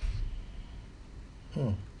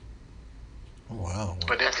 Hmm. Wow.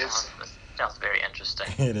 but That sounds very interesting.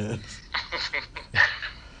 It is.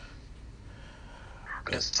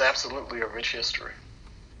 it's absolutely a rich history.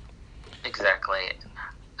 Exactly.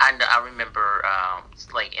 I remember,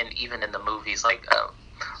 like, and even in the movies, like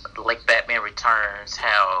Batman Returns,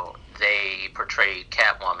 how they portrayed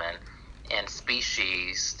Catwoman, and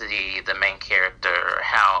Species, the main character,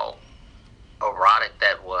 how erotic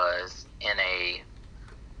that was in a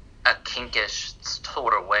kinkish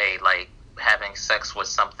sort of way, like having sex with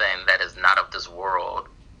something that is not of this world,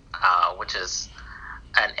 which is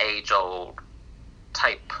an age old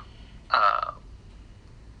type uh,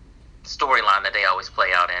 storyline that they always play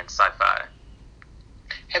out in sci-fi.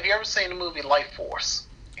 Have you ever seen the movie Life Force?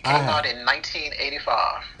 It I came out have. in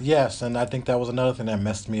 1985. Yes, and I think that was another thing that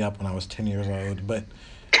messed me up when I was 10 years old. But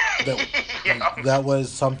that Yeah. that was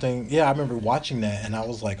something. Yeah, I remember watching that, and I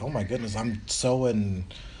was like, "Oh my goodness, I'm so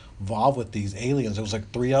involved with these aliens." There was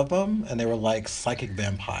like three of them, and they were like psychic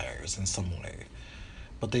vampires in some way.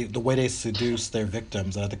 But the way they seduced their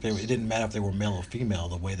victims, I think it didn't matter if they were male or female.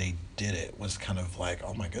 The way they did it was kind of like,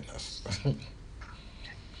 "Oh my goodness."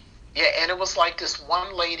 Yeah, and it was like this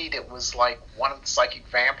one lady that was like one of the psychic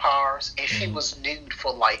vampires, and she Hmm. was nude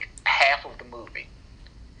for like half of the movie.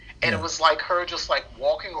 And it Yeah, was like her just like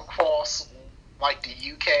walking across like the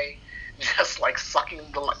UK, just like sucking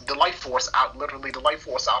the life force out, literally the life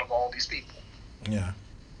force out of all these people. yeah,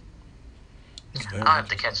 it's very I'll have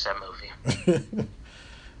to interesting. catch that movie.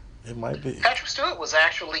 It might be. Patrick Stewart was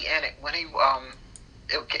actually in it when it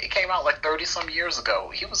came out like 30 some years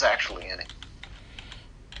ago. He was actually in it.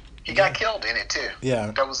 He got Yeah, killed in it too.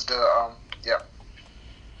 yeah. That was the yeah.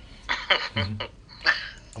 Hmm.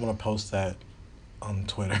 I'm gonna post that on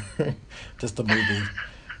Twitter. Just the movie.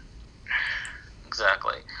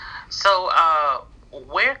 Exactly. So,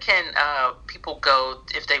 where can people go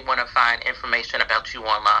if they want to find information about you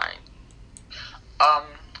online? Um,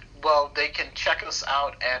 well, they can check us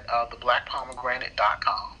out at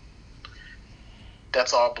theblackpomegranate.com.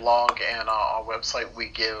 That's our blog and our website. We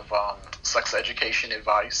give sex education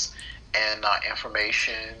advice and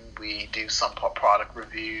information. We do some product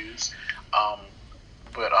reviews. Um,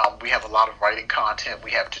 but we have a lot of writing content.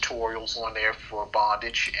 We have tutorials on there for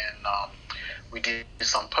bondage, and we do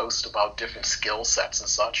some posts about different skill sets and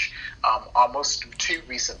such. Our most two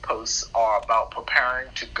recent posts are about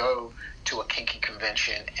preparing to go to a kinky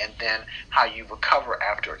convention and then how you recover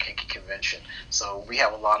after a kinky convention. So we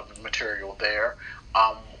have a lot of material there.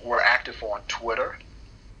 We're active on Twitter.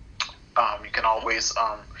 You can always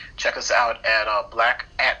check us out at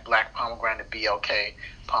Black Pomegranate BLK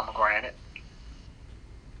Pomegranate,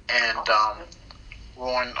 and Awesome.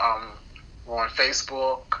 we're on um, we're on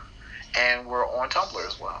Facebook, and we're on Tumblr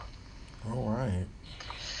as well. All right. And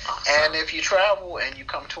Awesome. if you travel and you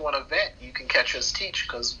come to an event, you can catch us teach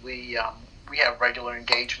because we have regular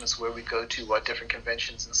engagements where we go to different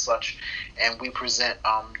conventions and such, and we present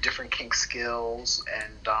different kink skills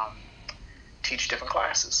and teach different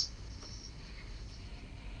classes.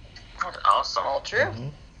 Awesome. All true.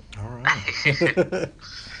 Hmm. All right.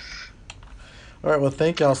 All right. Well,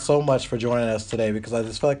 thank y'all so much for joining us today because I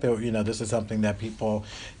just feel like that this is something that people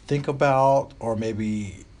think about or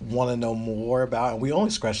maybe want to know more about, and we only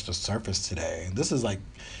scratched the surface today. This is like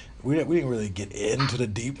we didn't really get into the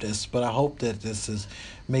deepness, but I hope that this has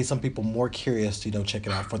made some people more curious to check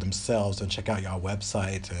it out for themselves and check out y'all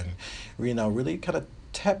website and really kind of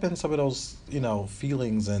tap in some of those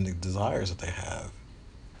feelings and desires that they have.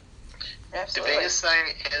 The Absolutely. biggest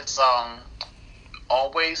thing is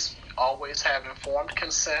always have informed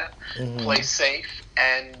consent, Hmm. play safe,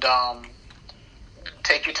 and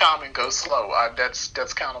take your time and go slow. That's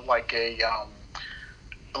kind of like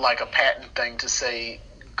a patent thing to say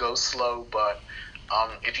go slow, but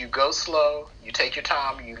if you go slow, you take your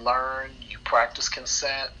time, you learn, you practice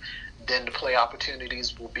consent, then the play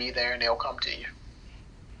opportunities will be there and they'll come to you.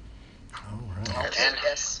 All All right. true. And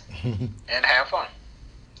Yes. and have fun.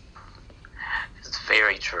 It's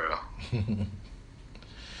very true.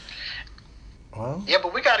 Well, Yeah,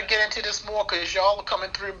 but we got to get into this more because y'all are coming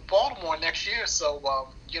through Baltimore next year. So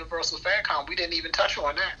Universal FanCon, we didn't even touch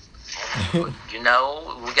on that.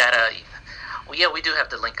 We gotta. Well, yeah, we do have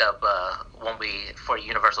to link up when we for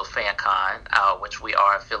Universal FanCon, which we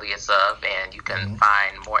are affiliates of, and you can Mhm.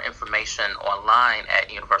 find more information online at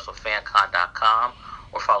universalfancon.com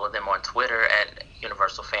or follow them on Twitter at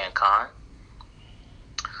Universal FanCon.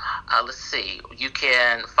 Let's see. You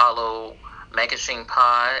can follow Megashine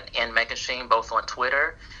Pod and Megashine both on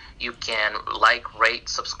Twitter. You can like, rate,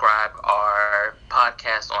 subscribe our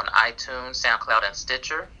podcast on iTunes, SoundCloud, and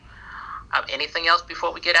Stitcher. Anything else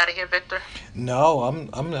before we get out of here, Victor? no,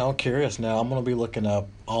 I'm now curious. Now I'm gonna be looking up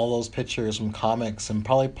all those pictures from comics and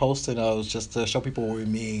probably posting those just to show people what we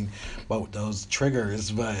mean about those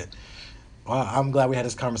triggers. But well, I'm glad we had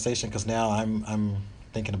this conversation because now I'm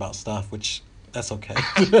thinking about stuff which That's okay.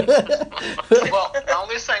 Well, the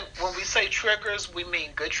only thing when we say triggers, we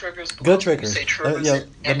mean good triggers. Good Because when we triggers. say triggers Yeah,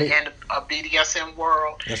 let me. in a BDSM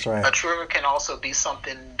world, That's a right. trigger can also be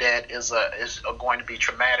something that is going to be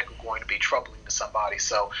traumatic or going to be troubling to somebody.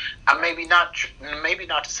 So, maybe not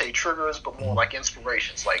to say triggers, but more Mhm. like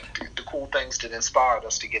inspirations, like the cool things that inspired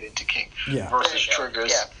us to get into kink Yeah. versus There you go.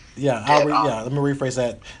 triggers. Yeah. Yeah, That, yeah. Let me rephrase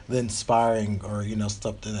that. The inspiring, or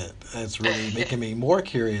stuff that's really making me more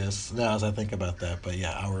curious now as I think about that. But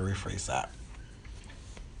yeah, I will rephrase that.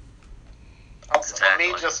 For me,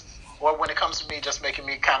 Exactly. just well, when it comes to me, just making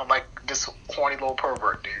me kind of like this horny little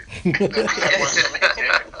pervert dude. That works for me.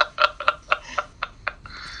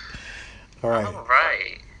 All right. All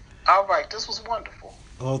right. All right, this was wonderful.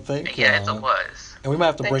 Well, thank Yes, it y'all. was. And we might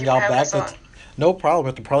have to Thank bring you for y'all having back us to. on. No problem. We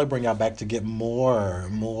have to probably bring y'all back to get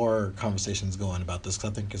more conversations going about this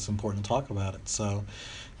because I think it's important to talk about it. So,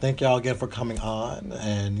 thank y'all again for coming on,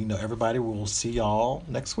 and everybody, we will see y'all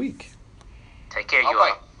next week. Take care, All you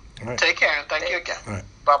right. all. All right. Take care and thank you again. All right.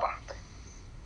 Bye bye.